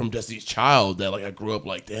like from Destiny's Child that like I grew up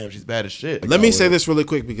like, damn, she's bad as shit. Let me say this really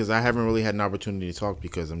quick because I haven't really had an opportunity to talk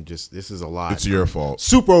because this is a lot. It's your fault.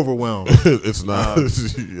 Super overwhelmed. It's not. I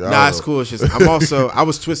don't Nah, it's know. cool. It's just I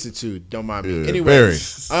was twisted too. Don't mind me. Yeah, Anyway,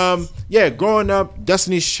 very. yeah, growing up,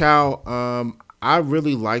 Destiny's Child. I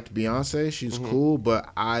really liked Beyonce. She's cool, but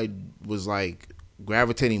I was like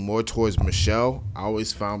gravitating more towards Michelle. I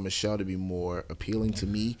always found Michelle to be more appealing to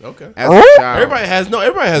me. Okay. As a child. Everybody has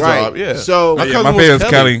Right. yeah. So- my Yeah, cousin my was favorite's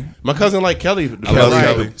Kelly. My cousin liked Kelly.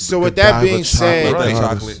 Kelly. So with that being said, Right.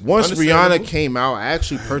 Chocolate. once Understandable. Rihanna came out, I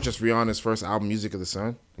actually purchased Rihanna's first album, Music of the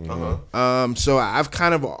Sun. So I've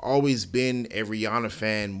kind of always been a Rihanna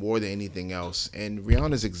fan more than anything else. And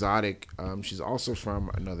Rihanna's exotic. She's also from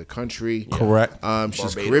another country. Correct. She's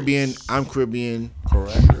Barbados. Caribbean. I'm Caribbean.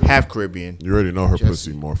 Correct. Half Caribbean. You already know her Just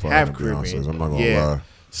pussy more fire half than Caribbean. Beyonce's. I'm not gonna Yeah. lie.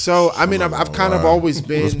 So I mean, I'm not I've gonna kind of lie. always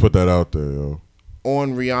Let's been put that out there, yo.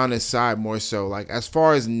 on Rihanna's side more so. Like as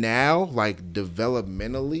far as now, like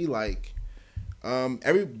developmentally, like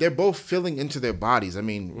they're both filling into their bodies. I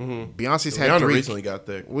mean, Beyonce's had Rihanna 3. recently got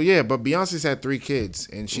thick. Well, yeah, but Beyonce's had 3 kids,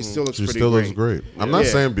 and she still looks She pretty still great. looks great. I'm not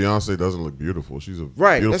Yeah. saying Beyonce doesn't look beautiful. She's a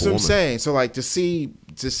Right, beautiful that's what I'm woman. saying. So like to see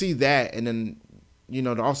that, and then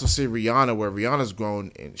to also see Rihanna, where Rihanna's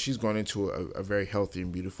grown and she's grown into a very healthy and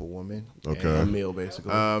beautiful woman. Okay. A meal,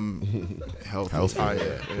 basically. Healthy.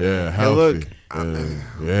 Yeah, healthy. look,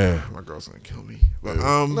 yeah. My girl's gonna kill me. But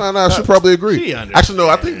No, she'll probably agree. she Actually, no,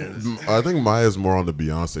 I think Maya's more on the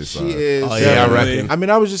Beyonce side. she is. Oh, yeah, I reckon. I mean,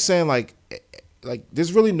 I was just saying like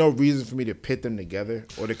there's really no reason for me to pit them together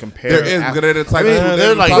or to compare. There is, but it's like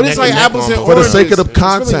they're like but it's like neck and neck apples and almost. For the oranges. sake of the It's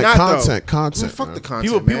really not, content. though. Fuck the man.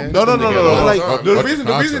 content, man. No. Like, The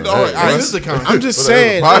reason. All right, Hey, This is the content. I'm just What's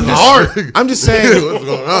saying. hard. I'm just saying. What's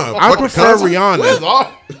going on? I Fuck the prefer content?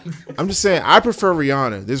 Rihanna. I'm just saying I prefer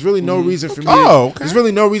Rihanna. There's really no reason for me. okay. There's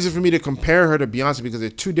really no reason for me to compare her to Beyonce because they're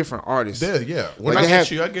 2 different artists. Yeah. Like, I they get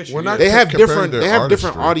have- you. I get you. we're not- They have comparing different. their They have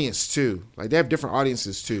different artistry. audience too. Like they have different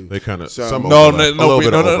audiences too. They kind of So- some No, overlap. A little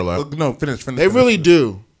bit of overlap. no. Finish. They really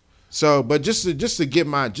do. So, but just to get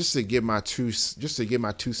my 2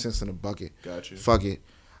 cents in the bucket. Got you. Fuck it.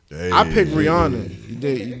 Hey. I picked Rihanna. You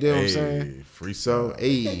did what I'm saying? Free So,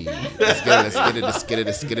 hey, let's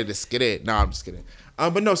get it. No, I'm just kidding.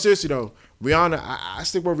 But no, seriously though, Rihanna, I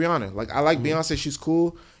stick with Rihanna. Like I like Beyonce, she's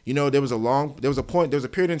cool. There was a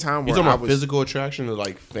period in time You where talking I about was physical attraction or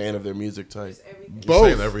like fan of their music type? both,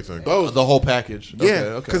 saying everything. both. The whole package. Yeah,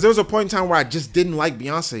 Okay. because there was a point in time where I just didn't like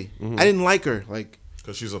Beyonce. I didn't like her. Like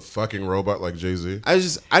Because she's a fucking robot like Jay-Z. I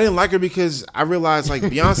didn't like her because I realized like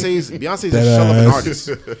Beyonce's a shell of an artist.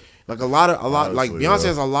 Like a lot like Honestly, Beyonce yeah.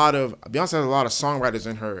 has a lot of songwriters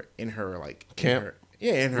in her like Camp.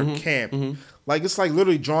 in her camp. Like it's like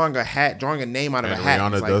literally drawing a name out of And a hat.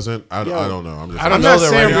 Rihanna It's like, doesn't? I yo, don't know. I'm just I don't I'm know not that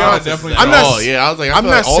saying Rihanna Rihanna- definitely. I'm not- I was like, I I'm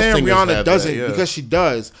feel not like all saying singers Rihanna have doesn't that, yeah. because she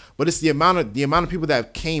does, but it's the amount of people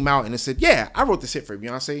that came out and said, "Yeah, I wrote this hit for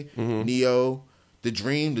Beyonce." Neo, The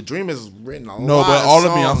Dream is written a lot. No, but all of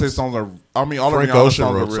of songs. Beyonce songs are. I mean, all of Frank Rihanna's Ocean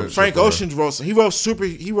songs wrote are real. some shit. Frank for her.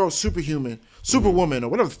 Ocean he wrote Superhuman, Superwoman, or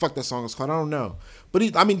whatever the fuck that song is called. I don't know. But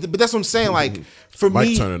but that's what I'm saying. Like for Mike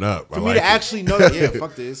me, turning up. I for me like to it. actually know that, yeah,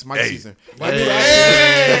 fuck this, it's Mike season. For me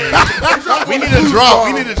to We need a drop.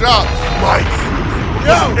 We need a drop.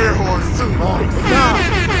 Air horns too.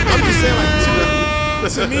 I'm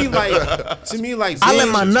just saying, to me, like, I let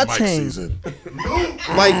being- my nuts Mike hang. season.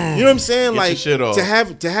 like, you know what I'm saying? Get your Like, shit off.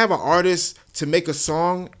 to have an artist to make a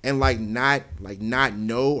song and not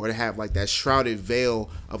know, or to have like that shrouded veil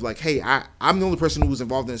of like, hey, I'm the only person who was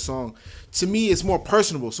involved in the song. To me, it's more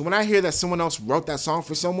personable. So when I hear that someone else wrote that song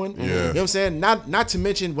for someone, you know what I'm saying? Not to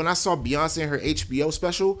mention when I saw Beyonce in her HBO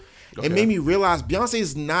special, it made me realize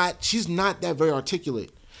she's not that very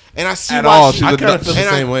articulate. And I see At why all. she, She's I a kind of feel the and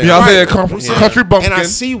I- same way. Beyonce Right. a country bumpkin. and I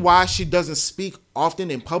see why she doesn't speak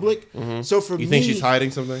often in public. So for You me, think she's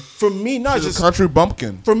hiding something? for me, not She's just a country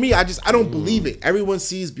bumpkin. for me, I don't believe it. Everyone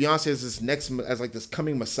sees Beyonce as this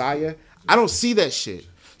coming messiah. I don't see that shit.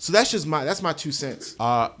 So that's my 2 cents.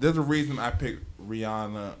 There's a reason I picked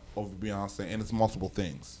Rihanna over Beyonce, and it's multiple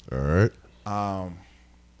things. All right.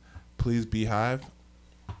 Please, Beehive.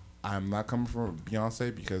 I'm not coming from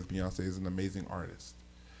Beyonce because Beyonce is an amazing artist.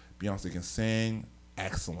 Beyonce can sing,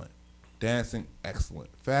 excellent. Dancing, excellent.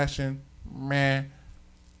 Fashion, man.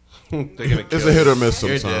 It's a hit or miss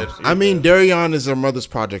You're sometimes. dead. I mean, Darion is her mother's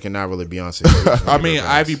project and not really Beyonce. I mean,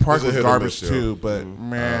 Ivy Park It's a was hit or garbage miss, too, but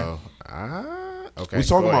man. Okay. We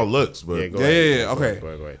talking go about ahead. looks, but Yeah, go Yeah, ahead. yeah, okay. Go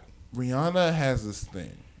ahead. Rihanna has this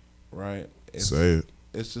thing, right? say it.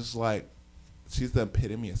 It's just like she's the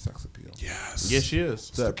epitome of sex appeal. Yes. Yes, she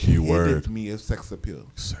is. The key word. epitome of sex appeal.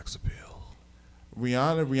 Sex appeal.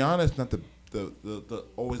 Rihanna is not the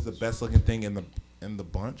always the best looking thing in the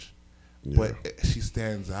bunch, but she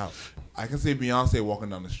stands out. I can see Beyonce walking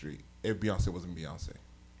down the street if Beyonce wasn't Beyonce.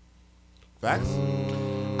 Facts.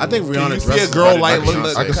 I think you Rihanna see dresses a girl better like- than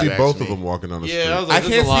look, Beyonce, I can see if you both ask of me. them walking on the Yeah, street. I was I like,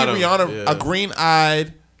 can't there's see a lot of- Rihanna yeah. a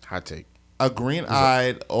green-eyed Hot take.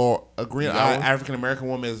 African American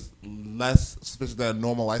woman is less suspicious than a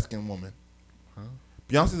normal light skinned woman.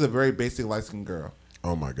 Beyonce's a very basic light skinned girl.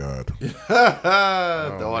 Oh my God.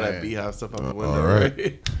 Throw all that Beehive stuff out the window. all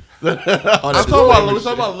right. Right? I'm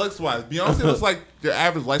talking about looks wise. Beyonce looks like your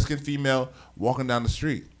average light skinned female walking down the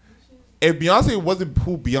street. if Beyonce wasn't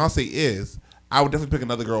who Beyonce is, I would definitely pick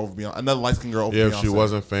another girl over Beyonce, another light skinned girl over Beyonce. If she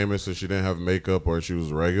wasn't famous and she didn't have makeup or she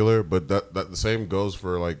was regular, but that the same goes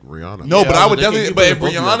for like Rihanna. No, Yeah, but I would thinking definitely. you But if put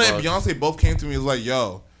both of Rihanna them and box. Beyonce both came to me and was like,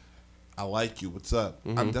 "Yo, I like you. What's up?"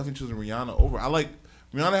 I'm definitely choosing Rihanna over. I like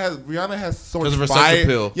Rihanna has so much Because of her fire. sex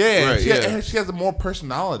appeal. Yeah, Right, she has a more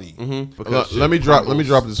personality. Let me drop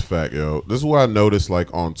this fact, yo. This is what I noticed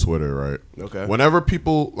like on Twitter, right? Okay. Whenever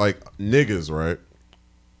people like niggas, right?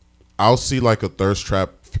 I'll see like a thirst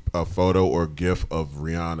trap photo or gif of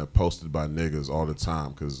Rihanna posted by niggas all the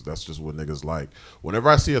time because that's just what niggas like. Whenever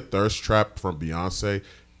I see a thirst trap from Beyonce,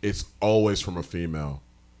 it's always from a female.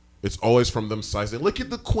 It's always from them sizing. Look at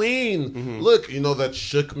the queen. Look, you know that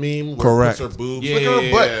shook meme where Correct. it puts her boobs. Yeah, Look at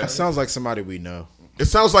her butt. yeah. That sounds like somebody we know. It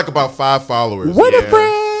sounds like about 5 followers.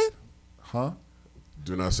 Winifred, huh?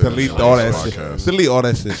 Do not say Delete that all on that this shit. podcast. Delete all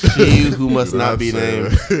that shit. She who must Do not be say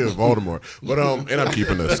named. that. Voldemort. But and I'm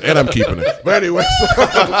keeping this. And I'm keeping it. But anyway,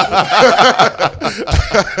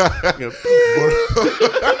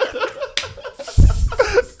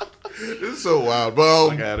 this is so wild. But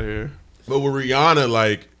Fuck out of here. But with Rihanna,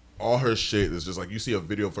 like all her shit is just like you see a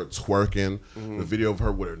video of her twerking, the video of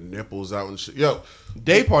her with her nipples out and shit. Yo,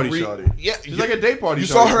 Day party shawty. Yeah, She's like a day party You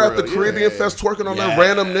shawty saw her for at the real, Caribbean yeah. Fest twerking on Yeah. that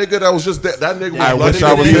random nigga that was just that nigga. I was wish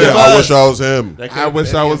flooding I was the him. nigga. I wish I was him. That I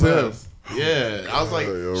wish I was him. Yeah, I was like,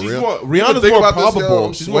 Yo, she's Rihanna- more, You Rihanna's think more about this, yo, probable.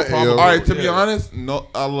 I'm She's more sweating, yo. probable. All right, to be Yeah. honest, no.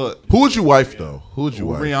 Look, Who would you wife though? Who would you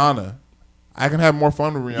wife? Rihanna. I can have more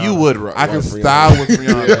fun with Rihanna. You would I can wife style with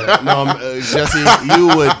Rihanna. No, Jesse, you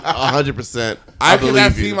would 100%. I cannot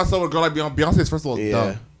believe see you. myself with a girl like Beyonce. Beyonce's first of all Yeah.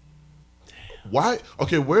 dumb. Why?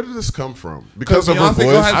 Okay, where did this come from? Because of her Beyonce voice.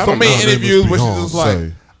 girl has so I don't many know. Her name is interviews where she's just like,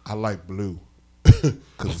 Beyonce. I like blue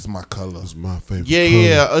because it's my color. It's my favorite. Yeah, color.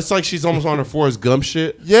 yeah. It's like she's almost on her Forrest Gump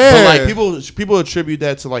shit. Yeah. But like people attribute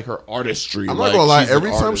that to like her artistry. I'm like, not gonna lie. she's an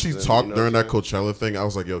Every time artist she and, talked you know during what that Coachella thing, I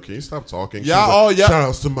was like, "Yo, can you stop talking?" Yeah, She was like, yeah. Shout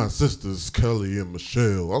outs to my sisters, Kelly and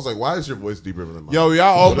Michelle. I was like, "Why is your voice deeper than mine?" Yo, y'all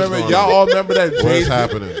all What is remember? going Y'all on? all remember that What's Jay-Z?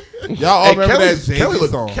 happening? Y'all all Hey, remember that Jay-Z Kelly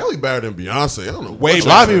song? Kelly better than Beyonce. I don't know. Way A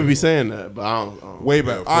lot of people be saying that, but I don't. Way Yeah,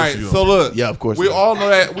 back. of All course right, you so don't. look. Yeah, of course We not. all know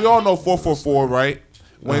that. We all know 444, right?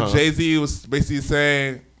 When Uh-huh. Jay-Z was basically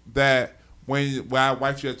saying that when I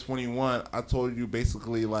wiped you at 21, I told you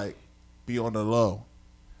basically like be on the low.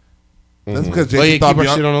 That's because Oh yeah, Jay-Z keep thought her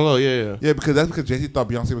shit Beyonce. on the low. Yeah, yeah. Yeah, because that's because Jay-Z thought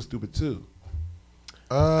Beyonce was stupid too.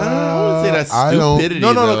 I wouldn't say that's I don't- stupidity.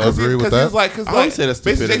 No, though. because agree with he that. was like, because I wouldn't like, say that's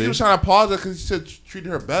basically stupidity. Jay-Z was trying to apologize because he should have treated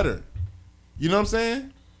her better. You know what I'm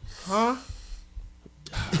saying? Huh?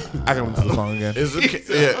 I can listen to the song again. Is it?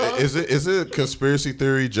 Yeah. Is it conspiracy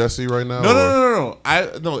theory, Jesse? Right now? No, or-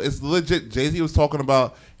 no. No, it's legit. Jay-Z was talking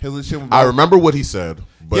about his shit. I remember what he said,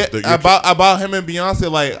 but Yeah, about him and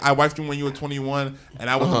Beyonce. Like, I wifed you when you were 21, and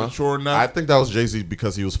I wasn't mature enough. I think that was Jay-Z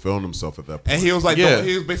because he was feeling himself at that point. and he was like, Yeah.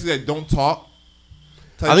 he was basically like, don't talk.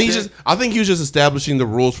 I think he was just establishing the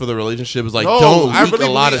rules for the relationship. It's like No, don't I leak really a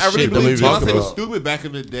lot of believe, I really shit that we believe talk Beyonce was about. stupid back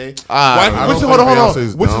in the day. I don't Which, think hold on.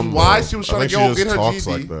 Beyonce's Which dumb, is why bro. she was I trying to think she go just get her talks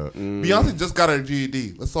GED. like that. Beyonce just got her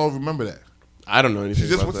GED. Let's all remember that. I don't know anything. She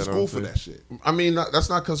just about went to that, school for honestly. that shit. I mean, that's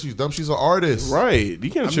not because she's dumb. She's an artist. Right?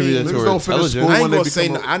 You can't attribute mean, that to niggas her don't finish intelligence. school I when ain't they gonna say.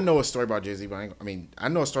 become I know a story about Jay-Z, but I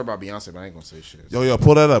know a story about Beyonce, but I ain't gonna say shit. Yo,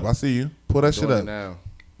 pull that up. I see you. Pull that shit Doing it up. now.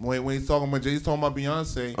 When he's talking, when Jay's talking about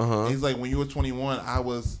Beyonce, he's like, when you were 21, I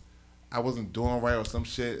wasn't doing right or some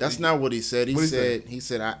shit. That's not what he said. He What'd he said he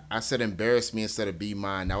said I said embarrass me instead of be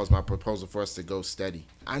mine. That was my proposal for us to go steady.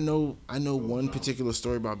 I know one particular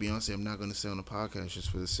story about Beyonce I'm not gonna say on the podcast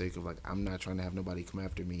just for the sake of like I'm not trying to have nobody come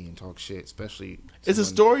after me and talk shit, especially It's a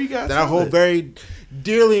someone story you got that I hold very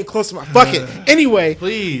dearly and close to my fuck it. Anyway,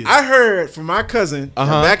 Please. I heard from my cousin that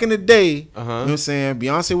back in the day, you know Uh-huh. what I'm saying,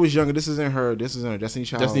 Beyonce was younger. This isn't her Destiny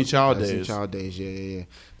Child days. Destiny Child days, yeah.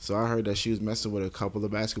 So I heard that she was messing with a couple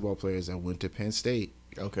of basketball players that went to Penn State.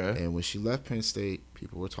 Okay. And when she left Penn State,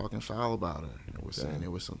 people were talking foul about her. They were saying there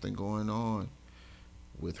was something going on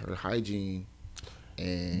with her hygiene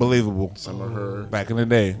and Believable. some of her Back in the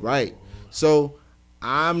day. right. So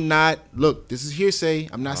I'm not. Look, this is hearsay.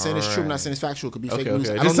 I'm not saying it's true. I'm not saying it's factual. It could be fake Okay, news.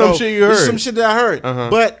 okay. I Just don't some know. shit you This is heard. some shit that I heard. Uh-huh.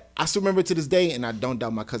 But I still remember to this day, and I don't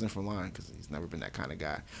doubt my cousin from lying because he's never been that kind of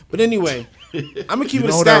guy. But anyway, I'm gonna keep You it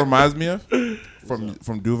know a what that stat. reminds me of?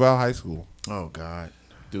 From Duval High School. Oh God.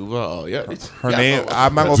 Duval. Oh yeah. Her Yeah, name. I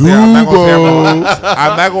I'm not gonna say.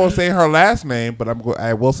 I'm not gonna say her last name, but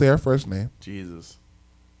I will say her first name Jesus.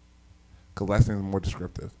 because last name is more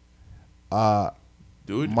descriptive.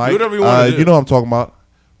 Dude, Mike, do whatever you want to do. you know what I'm talking about.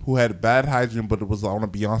 Who had bad hygiene, but it was on a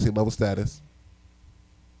Beyonce level status.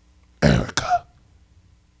 Erica.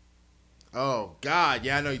 Oh God.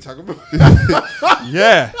 Yeah, I know you're talking about.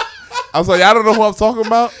 Yeah. I was like, I don't know who I'm talking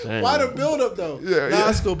about. Why the build up though? Yeah, nah, yeah.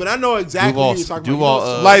 that's cool. But I know exactly who you're talking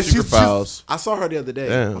about. like, Secret she's- Files. I saw her the other day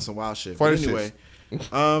Damn. on some wild shit. Funny But anyway,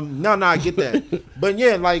 no, I get that. But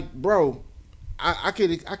yeah, like, bro, I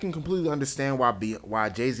can completely understand why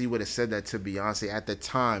Jay-Z would have said that to Beyonce at the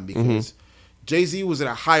time because Jay-Z was at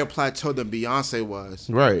a higher plateau than Beyonce was.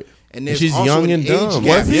 Right. And there's she's also young an and age dumb.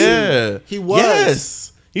 gap. Was he? Yeah. He was. Yes.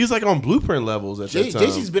 He was like on Blueprint levels at that time.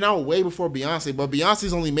 Jay-Z's been out way before Beyonce, but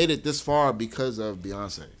Beyonce's only made it this far because of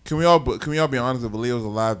Beyonce. Can we all be honest? If Aaliyah was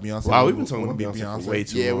alive, Beyonce. Wow, we've been wouldn't talking about be Beyonce for way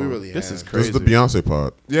too Yeah, long. we really This have. is This crazy. is the Beyonce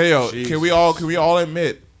pod. Yeah, yo. Jesus. Can we all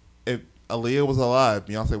admit if Aaliyah was alive,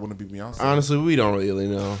 Beyonce wouldn't be Beyonce? Honestly, we don't really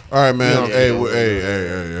know. All right, man. Yeah, Hey, yeah,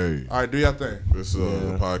 hey. All right, do your thing. This the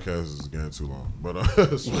podcast is getting too long, but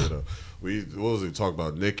straight up, what was it? Talk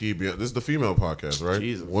about Nicki. This is the female podcast, right?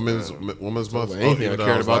 Jesus, Women's month. Anything I even though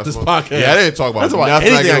cared was about last this month. podcast. Yeah, I didn't talk about That's about nothing.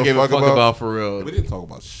 anything I give gave a fuck about for real. We didn't talk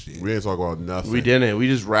about shit. We didn't talk about nothing. We didn't. We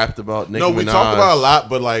just rapped about Nicki No, Minaj. we talked about a lot,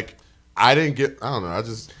 but like I didn't get. I don't know. I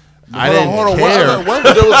just. I didn't care.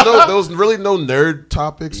 There was really no nerd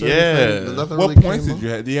topics. Or Yeah. anything. Nothing What really points came did up. you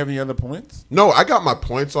have? Do you have any other points? No, I got my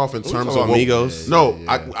points off in We terms talk of about what, Migos. No,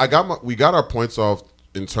 I got we got our points off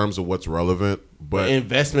in terms of what's relevant, but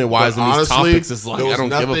investment wise in but these honestly, topics is like there was I don't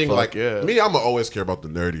give a nothing fuck. like Yeah. me. I'm always care about the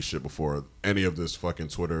nerdy shit before any of this fucking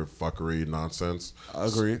Twitter fuckery nonsense.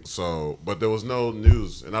 Agreed. So, but there was no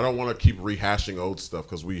news, and I don't want to keep rehashing old stuff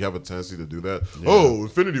because we have a tendency to do that. Oh,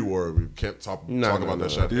 Infinity War, we can't talk about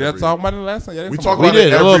that shit. Did you talk about it last time? We talk We about it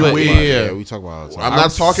did, a little every bit, week. yeah. we talk about it all the time. I'm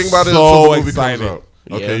not talking about it so until the movie excited. comes out.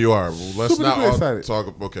 Okay, Yeah. you are. Well, let's Super not duper all excited.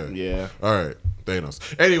 talk. Okay. Yeah. All right. Thanos.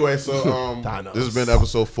 Anyway, so Thanos. this has been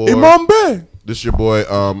episode 4. Imambe. This is your boy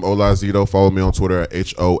Ezito. Follow me on Twitter at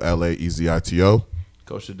HOLAEZITO.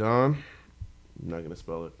 Coach Don. I'm not gonna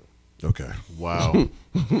spell it. Okay. Wow.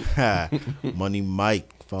 Money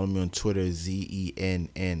Mike. Follow me on Twitter,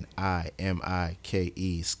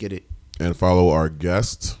 ZENNIMIKE. Skid it. And follow our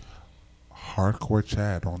guest.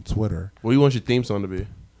 HardcoreCHAD on Twitter. What do you want your theme song to be?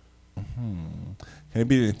 Can it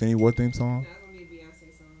be the Infinity War theme song? That's gonna be a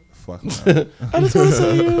Beyonce song. Fuck. No. I just want to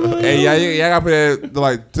say Hey, yeah, gotta play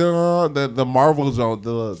the Marvel zone.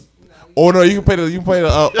 Oh no, you can play the play the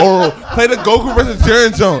Goku versus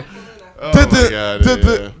Jiren zone. Oh my God, Yeah.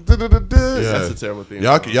 That's a terrible theme.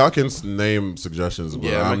 Y'all can name suggestions, but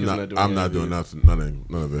Yeah, I'm Mike is not. not doing I'm any not of doing nothing.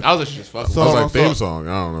 None of it. I was just fucking. So- I was like theme so- song.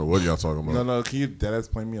 I don't know what y'all talking about. No, can you deadass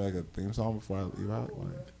play me like a theme song before I leave out?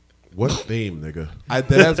 Like, What theme, nigga? I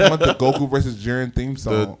deadass want the Goku versus Jiren theme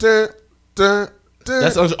song.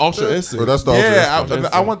 That's Ultra Instinct. Or that's the Yeah, Ultra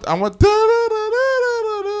Instinct. I want.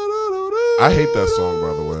 I hate that song,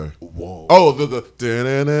 by the way. Whoa. Oh, the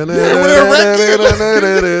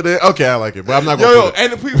okay, I like it, but I'm not gonna. Yo, put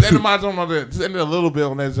it. and please end my zone on that. Just end it a little bit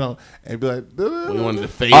on that zone and be like, We wanted to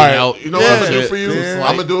fade All right, out. you know what I'm gonna do Shit. for you? Yeah.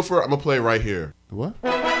 I'm gonna play it right here. what?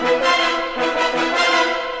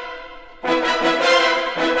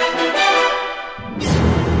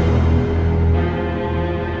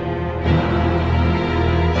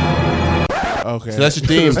 Okay. So that's your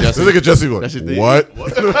theme, This Jesse. nigga Jesse like, That's your thing. what?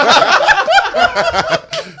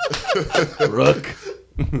 Rook.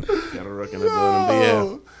 Got a Rook in the building. But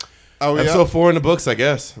yeah. Oh, yeah. Episode 4 in the books, I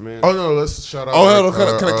guess. I mean, Oh no, let's shout out. Oh, hold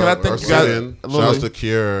on, can I thank our you guys sit-in. a Shout little out bit? to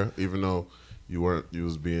Kiera, even though you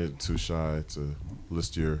was being too shy to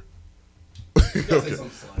list your.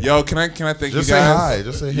 Yo, can I thank Just you say guys? hi.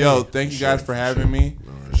 Just say hey. Yo, thank you guys for having me.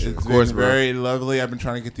 Shit. It's course, been bro. very lovely. I've been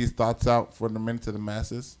trying to get these thoughts out for the minute to the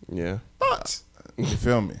masses. yeah. You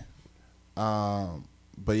feel me?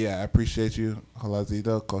 But yeah, I appreciate you,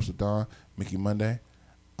 Ezito, Coach Don, Mickey Monday.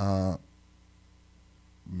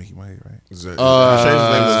 Mickey Monday, right? Change his name to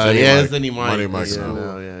Zenny Yeah, Mike. Zenny Mike. Money Mike. Yeah, now.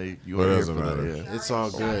 no, yeah, you But it were here doesn't for that, matter. yeah. It's all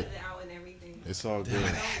good. It out and everything. It's all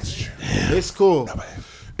good. It's cool.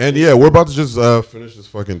 And yeah, we're about to just finish this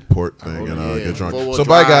fucking port thing and yeah. get drunk. Four-wheel So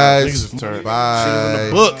bye, drive. guys. Niggas is turned. Bye.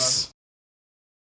 Books.